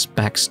 legs, chest,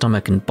 back,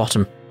 stomach, and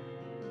bottom.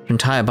 Her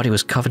entire body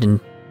was covered in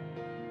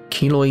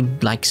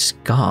keloid-like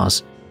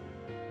scars.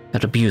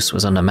 That abuse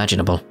was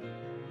unimaginable.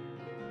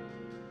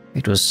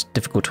 It was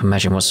difficult to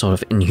imagine what sort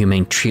of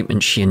inhumane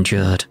treatment she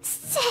endured.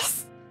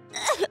 Sis.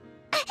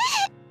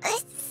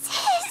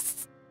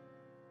 Sis.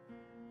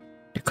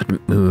 I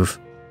couldn't move.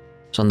 I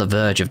was on the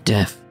verge of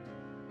death.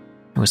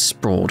 I was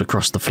sprawled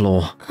across the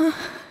floor.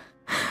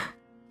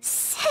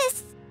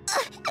 Sis.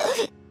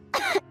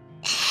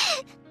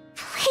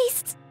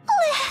 Please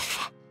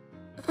live.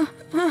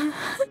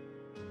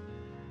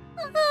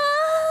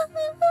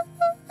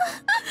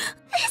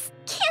 This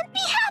can't be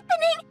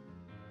happening.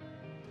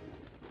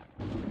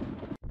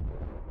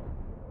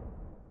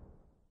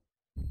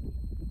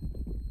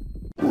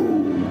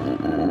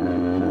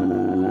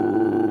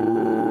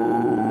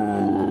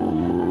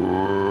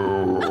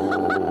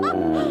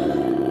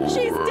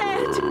 She's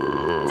dead!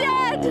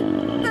 Dead!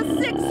 The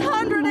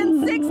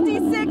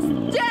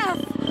 666th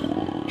death!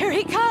 Here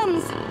he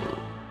comes!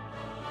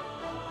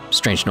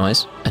 Strange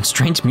noise and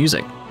strange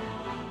music.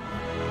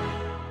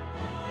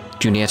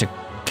 Julieta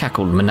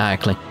cackled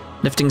maniacally,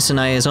 lifting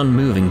Sanae's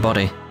unmoving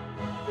body.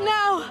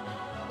 Now!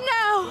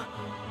 Now!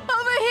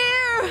 Over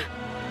here!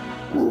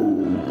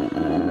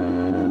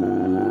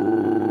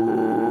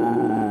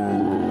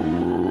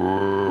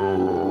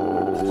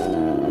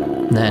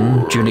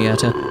 Then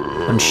Julieta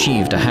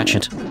unsheathed a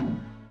hatchet.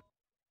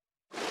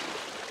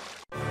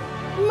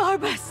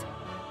 Barbas!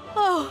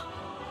 Oh!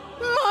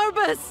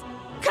 Barbas!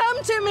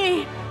 Come to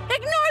me!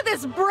 Ignore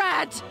this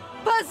brat!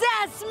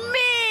 Possess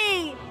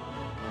me!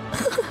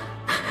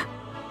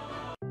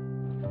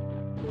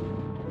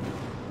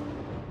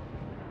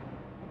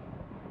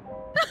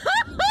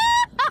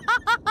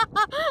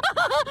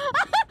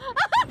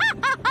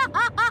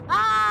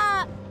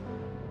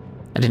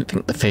 I didn't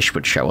think the fish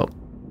would show up.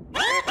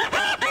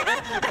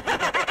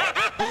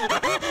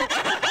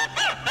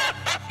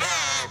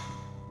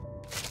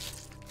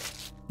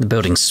 The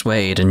building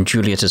swayed and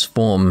Julieta's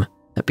form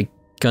had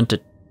begun to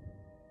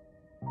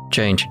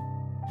change.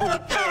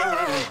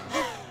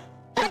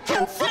 It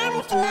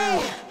consumes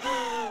me!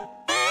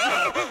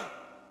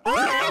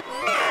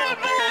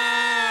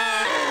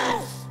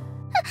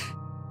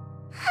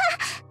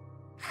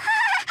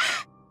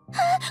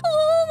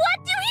 What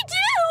do we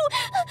do?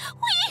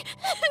 We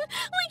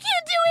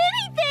can't do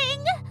anything!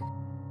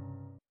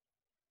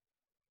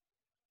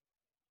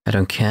 I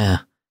don't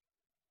care.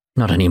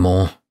 Not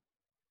anymore.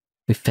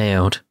 We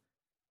failed.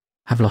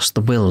 I've lost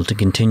the will to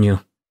continue.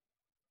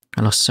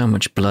 I lost so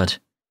much blood.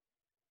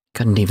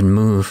 Couldn't even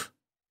move.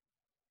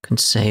 Couldn't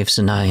save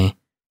Sanae.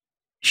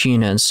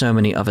 Sheena and so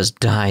many others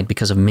died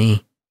because of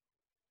me.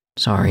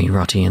 Sorry,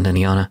 Rottie and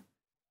Liliana.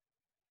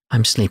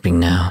 I'm sleeping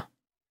now.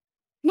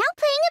 Now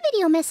playing a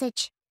video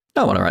message.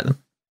 Oh, well, alright then.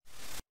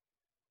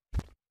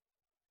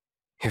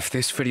 If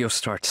this video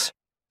starts,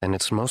 then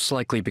it's most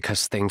likely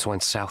because things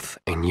went south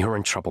and you're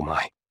in trouble,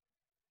 Mai.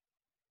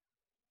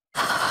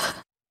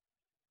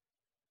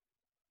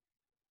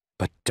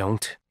 But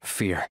don't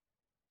fear.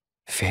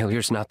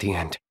 Failure's not the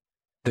end.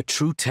 The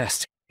true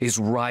test is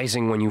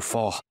rising when you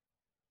fall.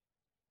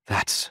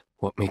 That's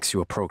what makes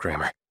you a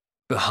programmer.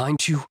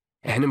 Behind you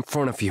and in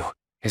front of you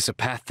is a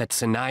path that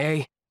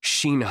Sanae,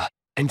 Sheena,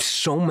 and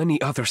so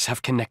many others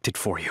have connected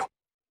for you.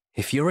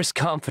 If you're as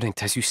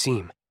confident as you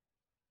seem,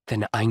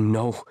 then I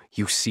know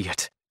you see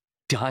it.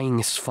 Dying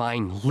is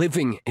fine,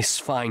 living is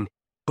fine,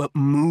 but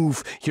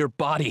move your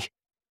body.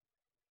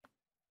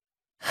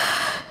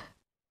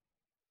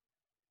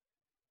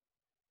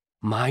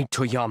 Mai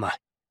Toyama,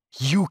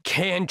 you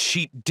can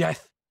cheat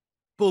death.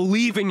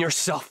 Believe in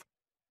yourself.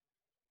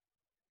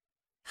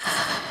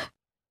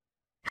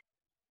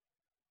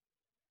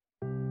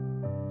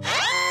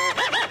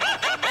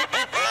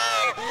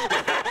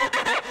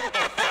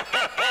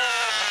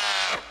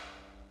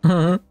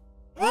 Rottie,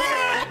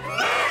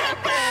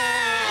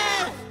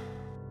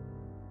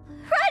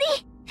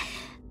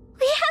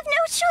 we have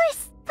no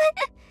choice but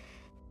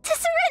to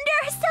surrender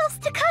ourselves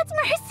to God's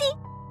mercy.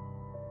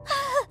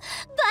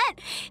 But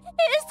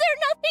is there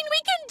nothing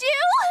we can do?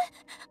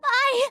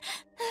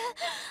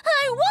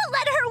 I won't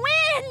let her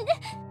win.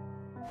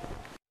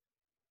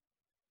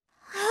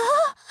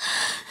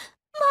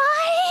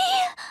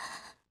 Mai?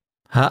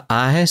 Her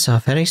eyes are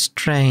very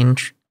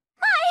strange.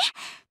 Mai,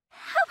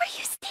 how are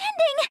you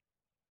standing?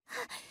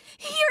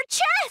 Your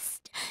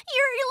chest!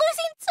 You're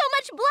losing so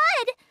much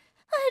blood!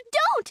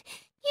 Don't!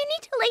 You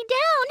need to lay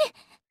down!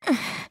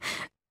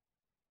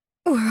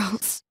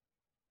 Worlds.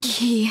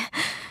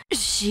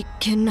 She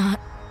cannot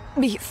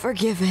be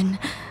forgiven.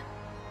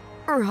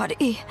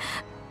 Rottie,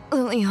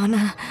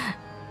 Liliana,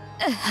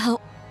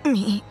 help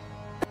me.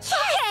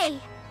 Okay!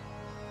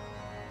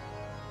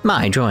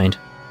 Mai joined.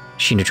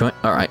 Sheena joined.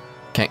 Alright.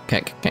 Okay.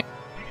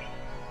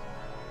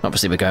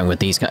 Obviously we're going with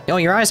these guys. Oh,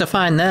 your eyes are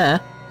fine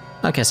there.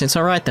 I guess it's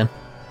alright then.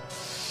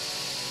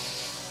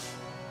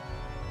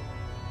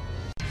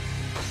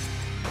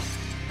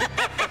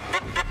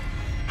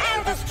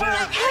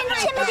 How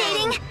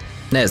intimidating!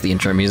 There's the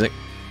intro music.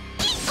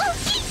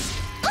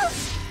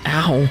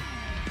 Ow.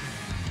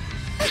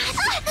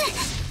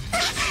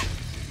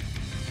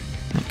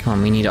 Come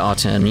on, we need our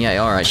turn.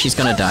 Yeah, alright, she's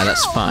gonna die,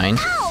 that's fine.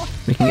 Ow!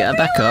 We can get her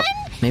back up.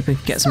 Maybe we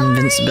can get some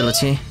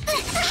invincibility.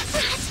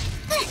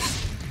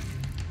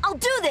 I'll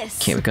do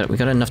this. Okay, we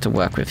got enough to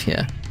work with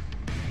here.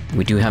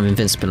 We do have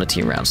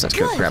invincibility around, so let's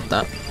go grab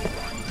that.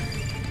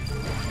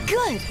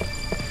 Good.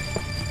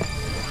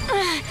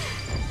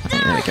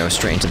 There we go,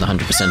 straight into the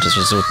 100% as a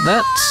result of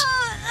that.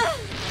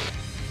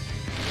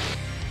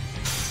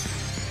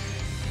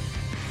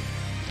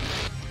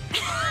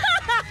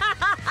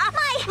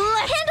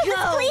 Handle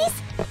this,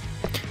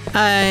 please.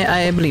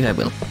 I believe I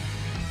will.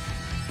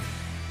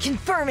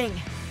 Confirming.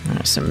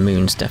 Alright, some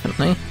moons,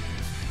 definitely.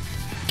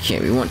 Okay,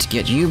 we want to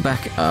get you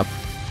back up.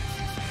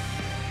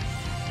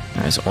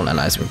 There's all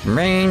allies within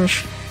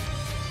range.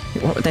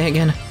 What were they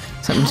again?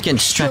 Something's getting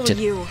distracted.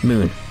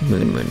 Moon.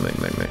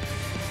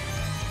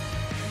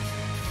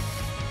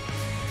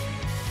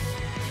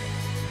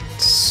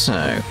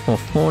 So,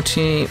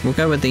 440. We'll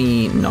go with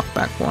the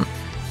knockback one.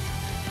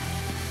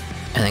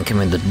 And then come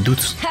in the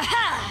doots.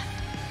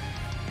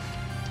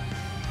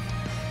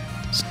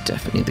 It's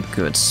definitely the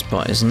good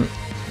spot, isn't it?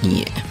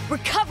 Yeah.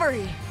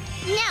 Recovery.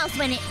 Now's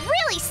when it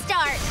really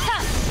starts.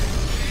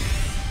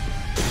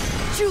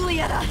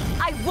 Julieta,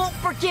 I won't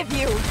forgive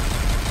you.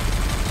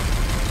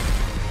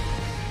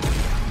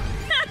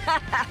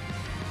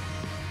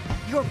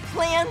 Your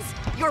plans,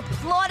 your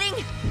plotting.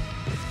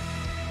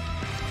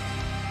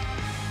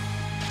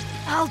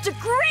 I'll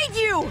degrade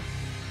you.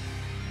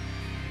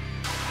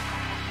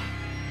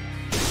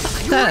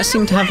 That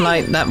seemed to have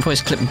like that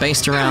voice clip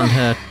based around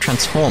her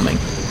transforming.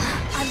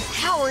 I'm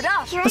powered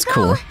up. Here That's I go.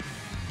 cool.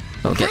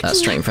 We'll get that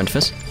straight in front of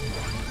us.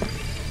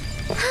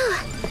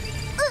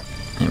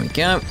 There we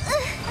go.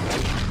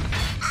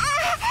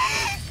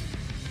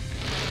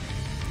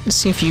 Let's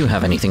see if you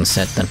have anything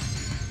said then.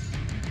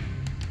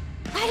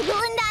 I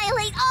will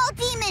annihilate all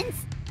demons.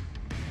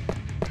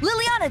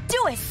 Liliana,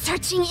 do it.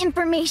 Searching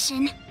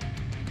information.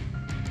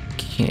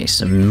 Okay,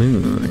 so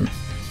moon.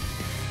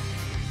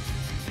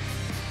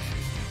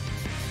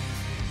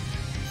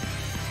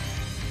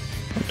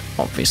 And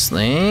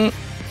obviously,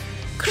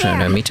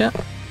 chronometer.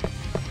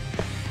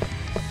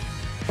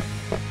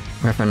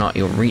 Whether or not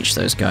you'll reach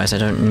those guys, I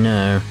don't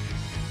know.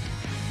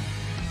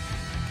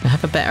 I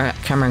have a better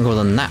camera angle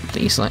than that,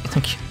 please. Like,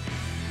 thank you.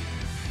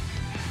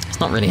 It's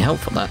not really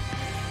helpful, that.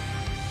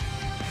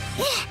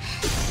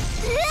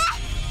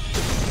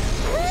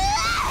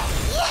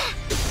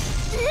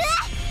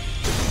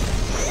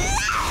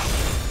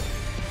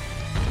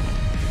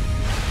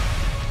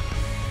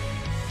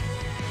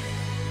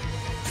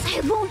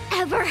 I won't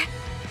ever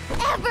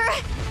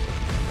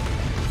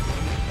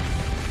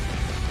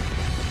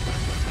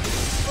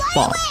fly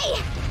What?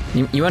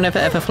 away! You won't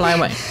ever fly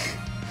away?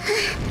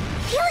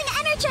 Feeling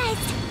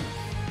energized!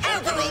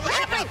 Handling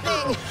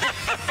everything!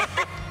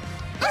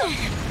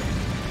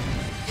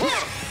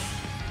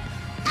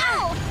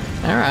 Ow!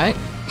 Alright,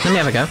 let me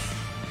have a go.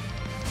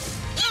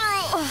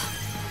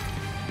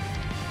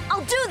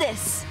 I'll do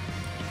this.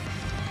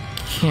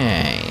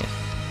 Okay.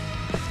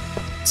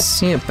 Let's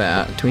see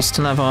about... Do we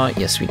still have our...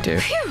 Yes, we do.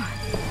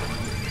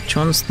 Which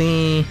one's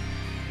the...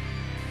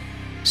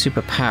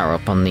 super power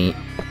up on the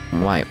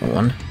white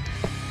one?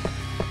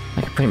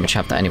 I can pretty much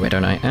have that anyway,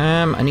 don't I?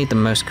 I need the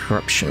most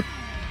corruption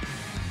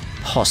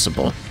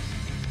possible.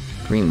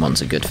 Green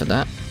ones are good for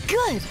that.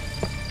 Good.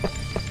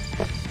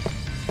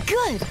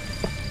 Good.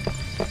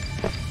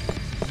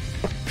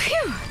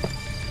 Phew.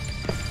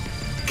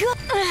 Good.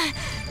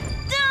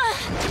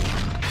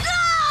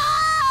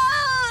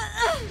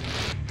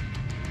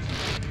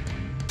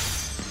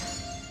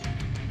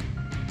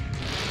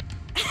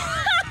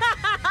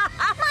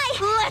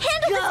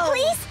 Handle this,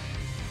 please!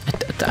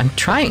 I'm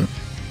trying.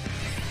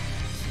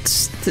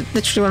 It's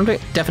literally what I'm doing.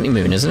 Definitely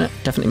moon, isn't it?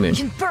 Definitely moon.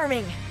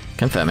 Confirming.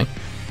 Confirming.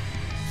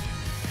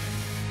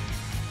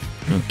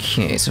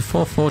 Okay, so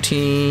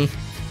 440.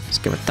 Let's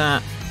go with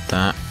that.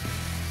 That.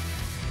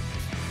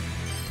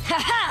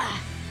 Haha!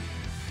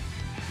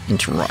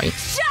 Into Rottie.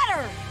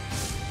 Shatter!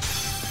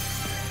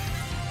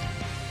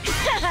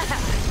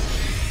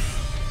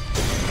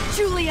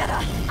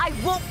 Julieta, I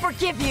won't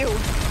forgive you.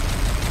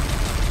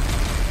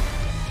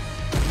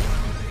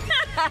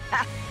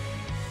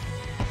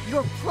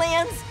 Your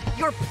plans,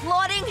 your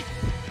plotting.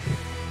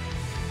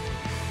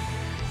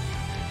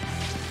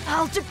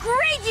 I'll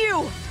degrade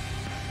you.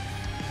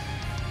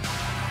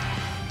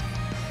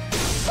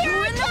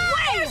 Here in the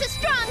way! There's a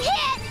strong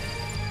hit!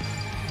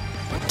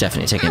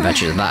 Definitely taking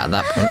advantage of that at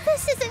that point.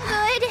 This isn't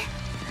good.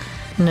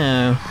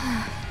 No.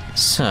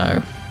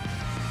 So,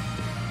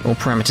 all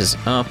parameters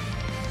up.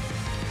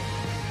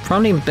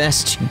 Probably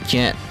best to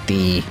get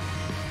the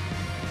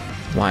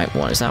white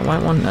one. Is that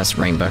white one? That's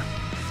rainbow.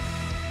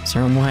 Is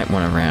there a white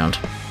one around?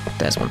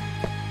 There's one.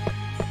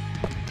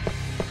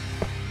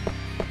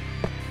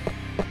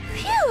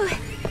 Phew!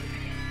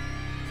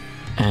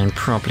 And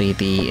probably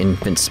the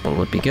invincible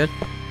would be good.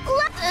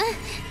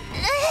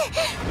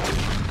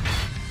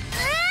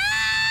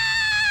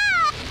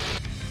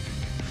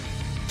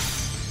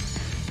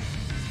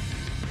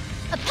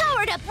 A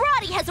powered-up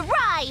Rottie has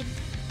arrived!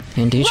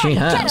 Indeed she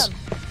Rottie, has.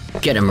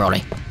 Get him,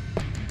 Rottie.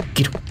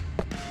 Get him.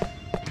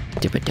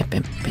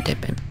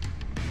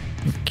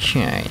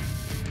 Okay.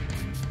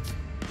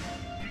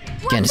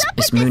 Again,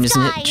 it's Moon,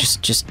 isn't it?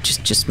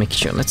 Just making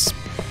sure. Let's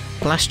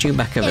blast you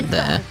back over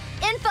there.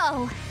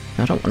 Info!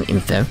 I don't want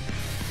info.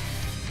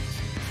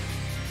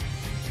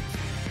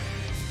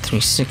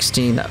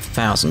 360, that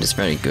 1000 is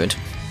very good.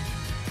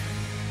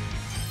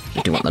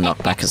 You do want the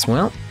knockback as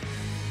well.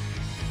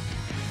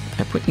 If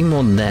I put you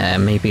more there,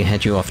 maybe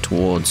head you off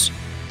towards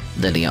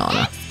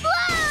Liliana.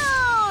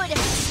 Explode!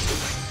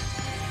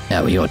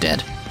 Oh, you're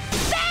dead.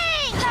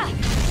 Bang!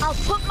 I'll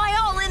put my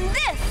all in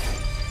this!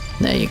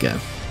 There you go.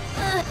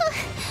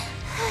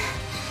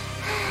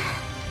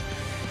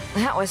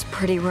 That was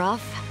pretty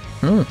rough.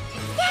 Hmm. Yay,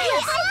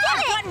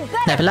 I did it!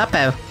 Level up,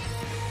 oh.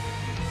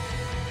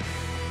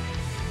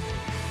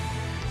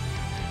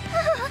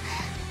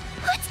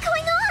 What's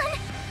going on?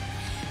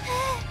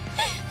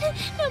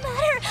 No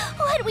matter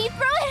what we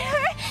throw at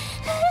her,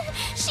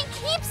 she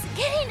keeps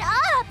getting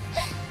up.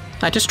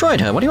 I destroyed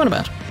her. What do you want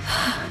about?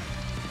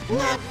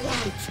 Not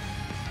yet.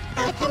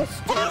 I can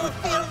still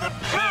feel the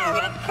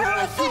power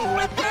coursing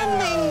within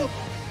me.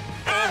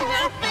 I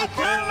have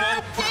become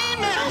a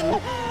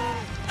demon.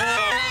 I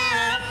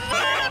am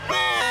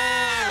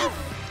Barbas.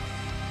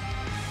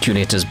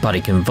 Julieta's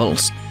body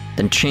convulsed,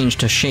 then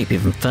changed her shape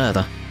even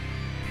further.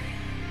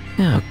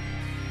 Oh,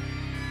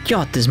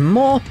 God, there's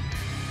more?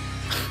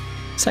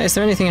 So, is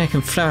there anything I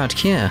can throw out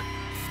here?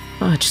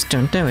 Oh, I just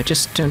don't know. I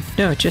just don't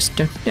know. I just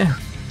don't know.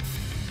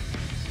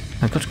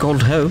 I've got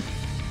gold hoe.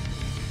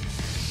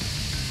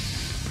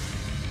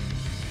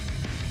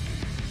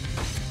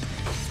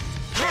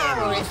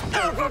 Power is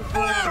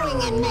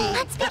overflowing in me.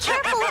 Let's be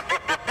careful.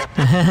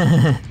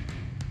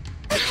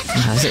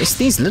 It's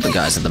these little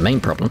guys are the main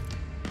problem.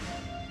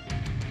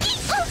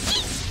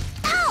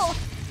 Ow!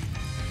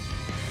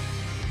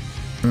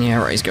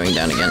 Yeah, right, he's going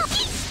down again.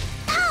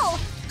 Ow!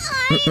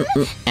 Ow.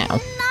 I'm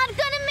not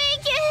gonna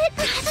make it.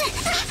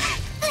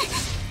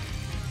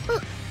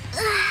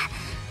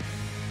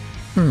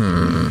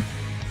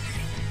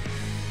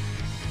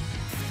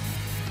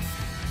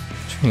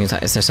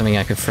 Is there something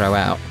I could throw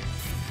out?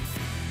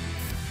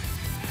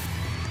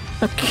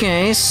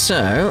 Okay,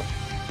 so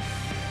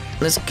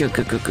let's go.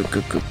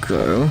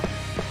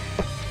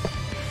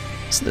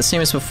 Is it the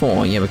same as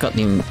before? Yeah, we've got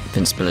the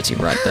invincibility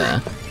right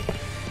there.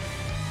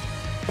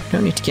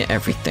 Don't need to get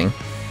everything.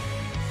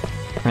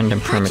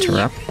 Random perimeter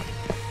up.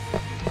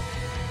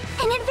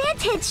 An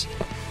advantage.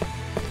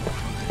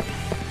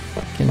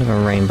 Get another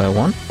rainbow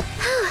one.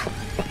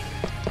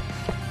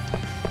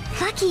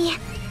 Lucky.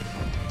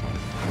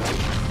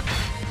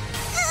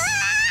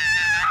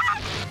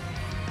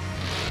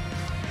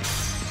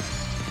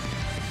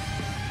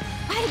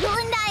 I will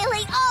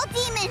annihilate all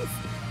demons.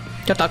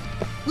 Good luck.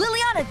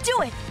 Liliana,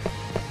 do it!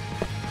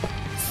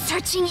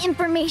 Searching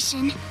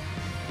information.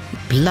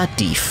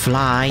 Bloody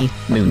fly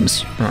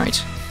moons.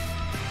 Right.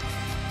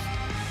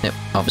 Yep,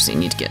 obviously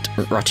need to get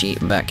Rottie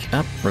back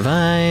up.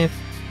 Revive.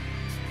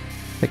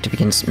 Victor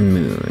begins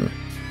Moon.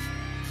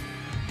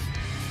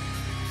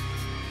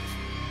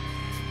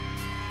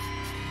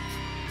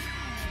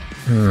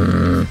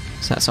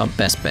 So that's our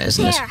best bet,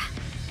 isn't it? There.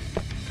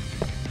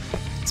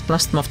 Let's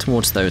blast them off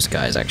towards those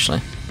guys,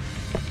 actually.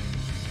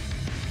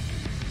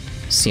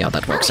 See how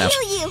that works I'll out.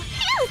 heal you.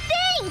 Phew,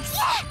 thanks.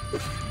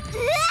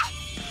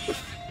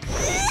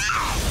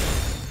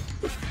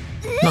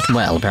 Not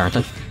well,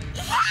 apparently.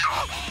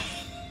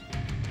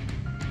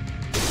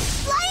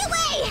 Fly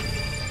away.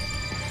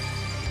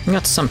 We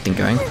got something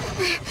going.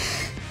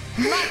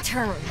 My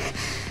turn.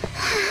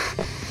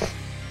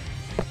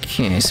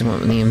 Okay, so we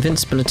want the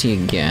invincibility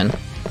again.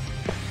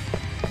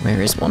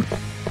 Where is one?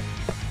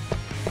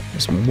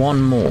 There's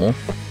one more.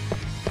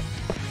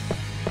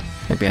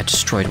 Maybe I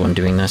destroyed one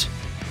doing that.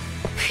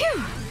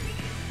 Phew.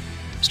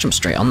 Let's jump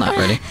straight on that,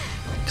 really.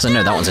 Because I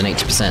know that one's an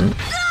 80%.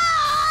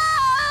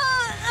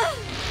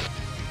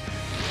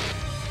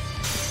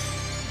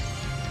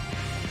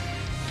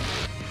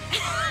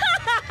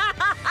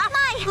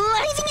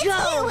 Let's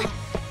go.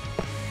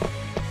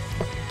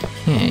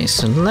 Okay,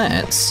 so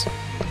let's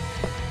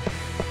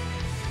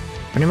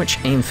pretty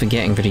much aim for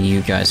getting rid of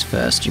you guys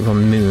first. You're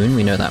on Moon,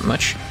 we know that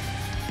much.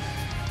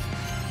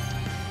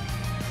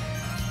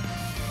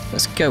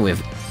 Let's go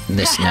with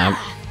this now,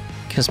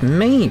 because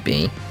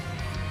maybe...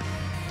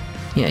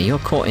 Yeah, you're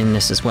caught in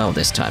this as well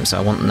this time, so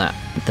I want that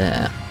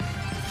there.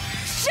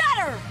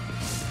 Shatter!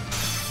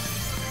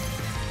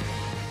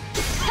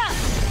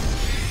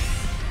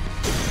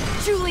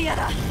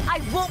 Julieta, I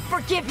won't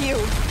forgive you!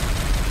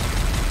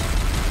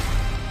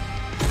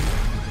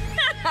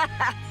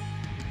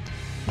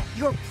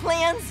 Your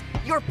plans,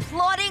 your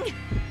plotting...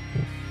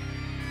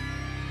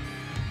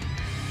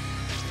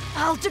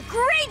 I'll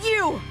degrade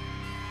you!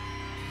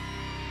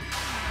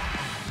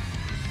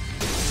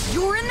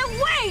 You're in the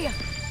way!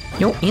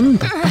 You're in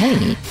the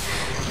way!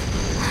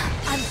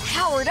 I'm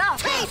powered up!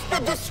 Taste the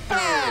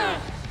despair.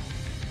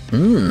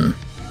 Mmm.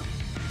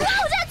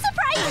 Oh, that's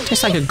surprising.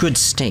 Tastes like a good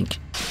steak.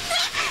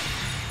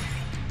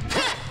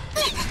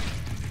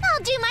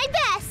 I'll do my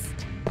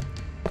best.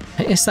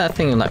 It's that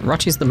thing, like,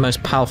 Rottie's the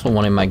most powerful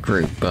one in my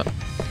group, but...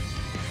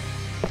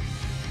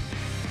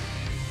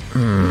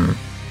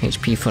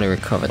 HP fully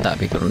recovered. That'd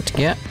be a good one to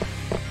get.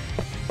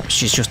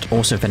 She's just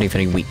also very,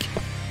 very weak.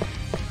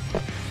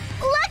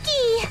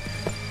 Lucky!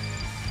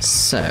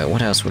 So,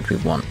 what else would we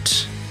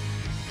want?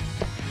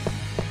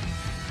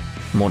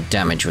 More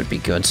damage would be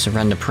good.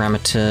 Surrender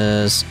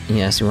parameters.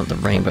 Yes, we want the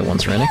rainbow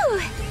ones, really.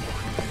 Phew.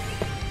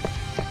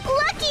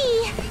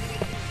 Lucky!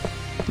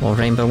 More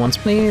rainbow ones,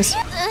 please.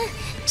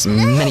 As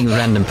many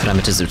random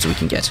parameters as we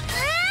can get.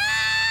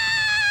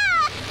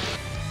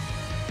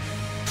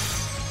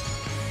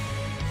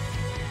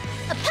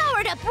 A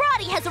powered-up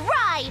Rottie has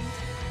arrived!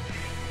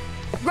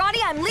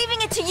 Rottie, I'm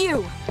leaving it to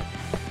you.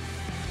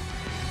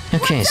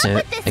 Okay, What's up so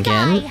with this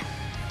again. guy?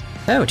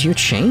 Oh, do you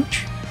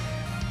change?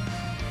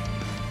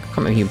 I can't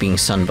remember you being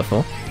sun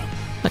before.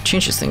 That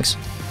changes things.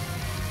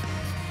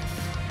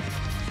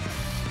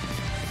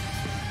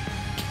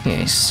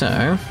 Okay,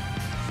 so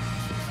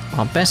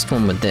our best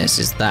one with this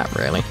is that,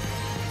 really.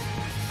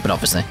 But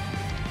obviously.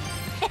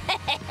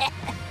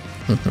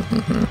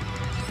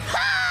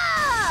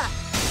 Ha!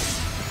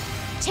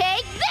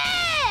 Take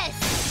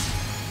this!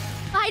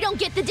 I don't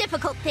get the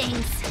difficult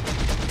things.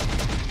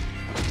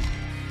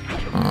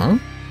 Huh?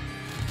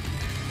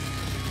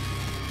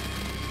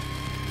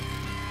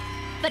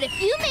 But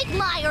if you make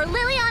Mai or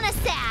Liliana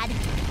sad,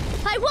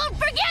 I won't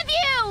forgive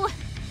you!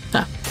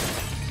 Ah.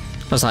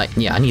 I was like,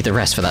 yeah, I need the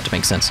rest for that to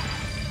make sense.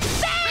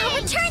 Bang! I'll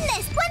return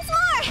this once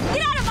more!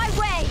 Get out of my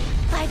way!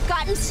 I've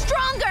gotten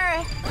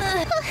stronger!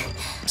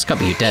 It's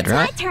gotta be you dead, It's my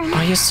right? turn.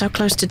 Oh, you're so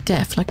close to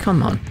death. Like,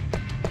 come on.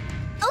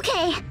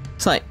 Okay.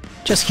 It's like,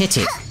 just hit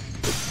it.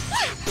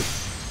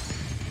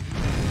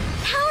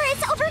 Power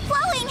is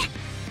overflowing!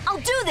 I'll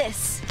do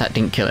this. That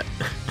didn't kill it.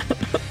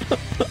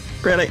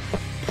 Really?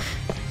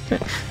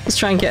 Let's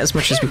try and get as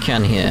much as we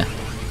can here.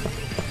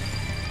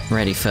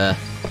 Ready for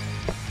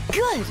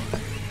Good.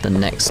 the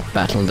next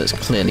battle that's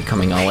clearly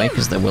coming our way,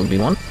 because there will be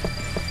one.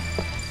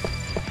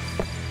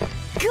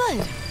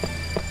 Good.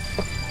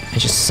 I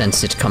just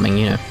sense it coming,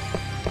 you know.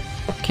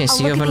 Okay, so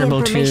I'll you're look at the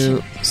vulnerable to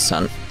information.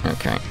 sun.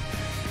 Okay.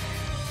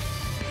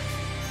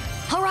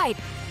 All right.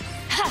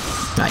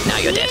 Right, now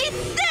you're dead. Eat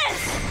this!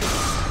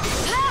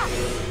 Ha!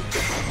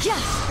 Yeah.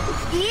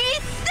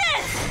 Eat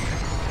this!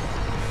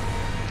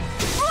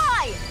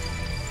 Fly!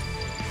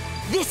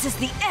 This is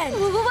the end.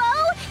 Whoa!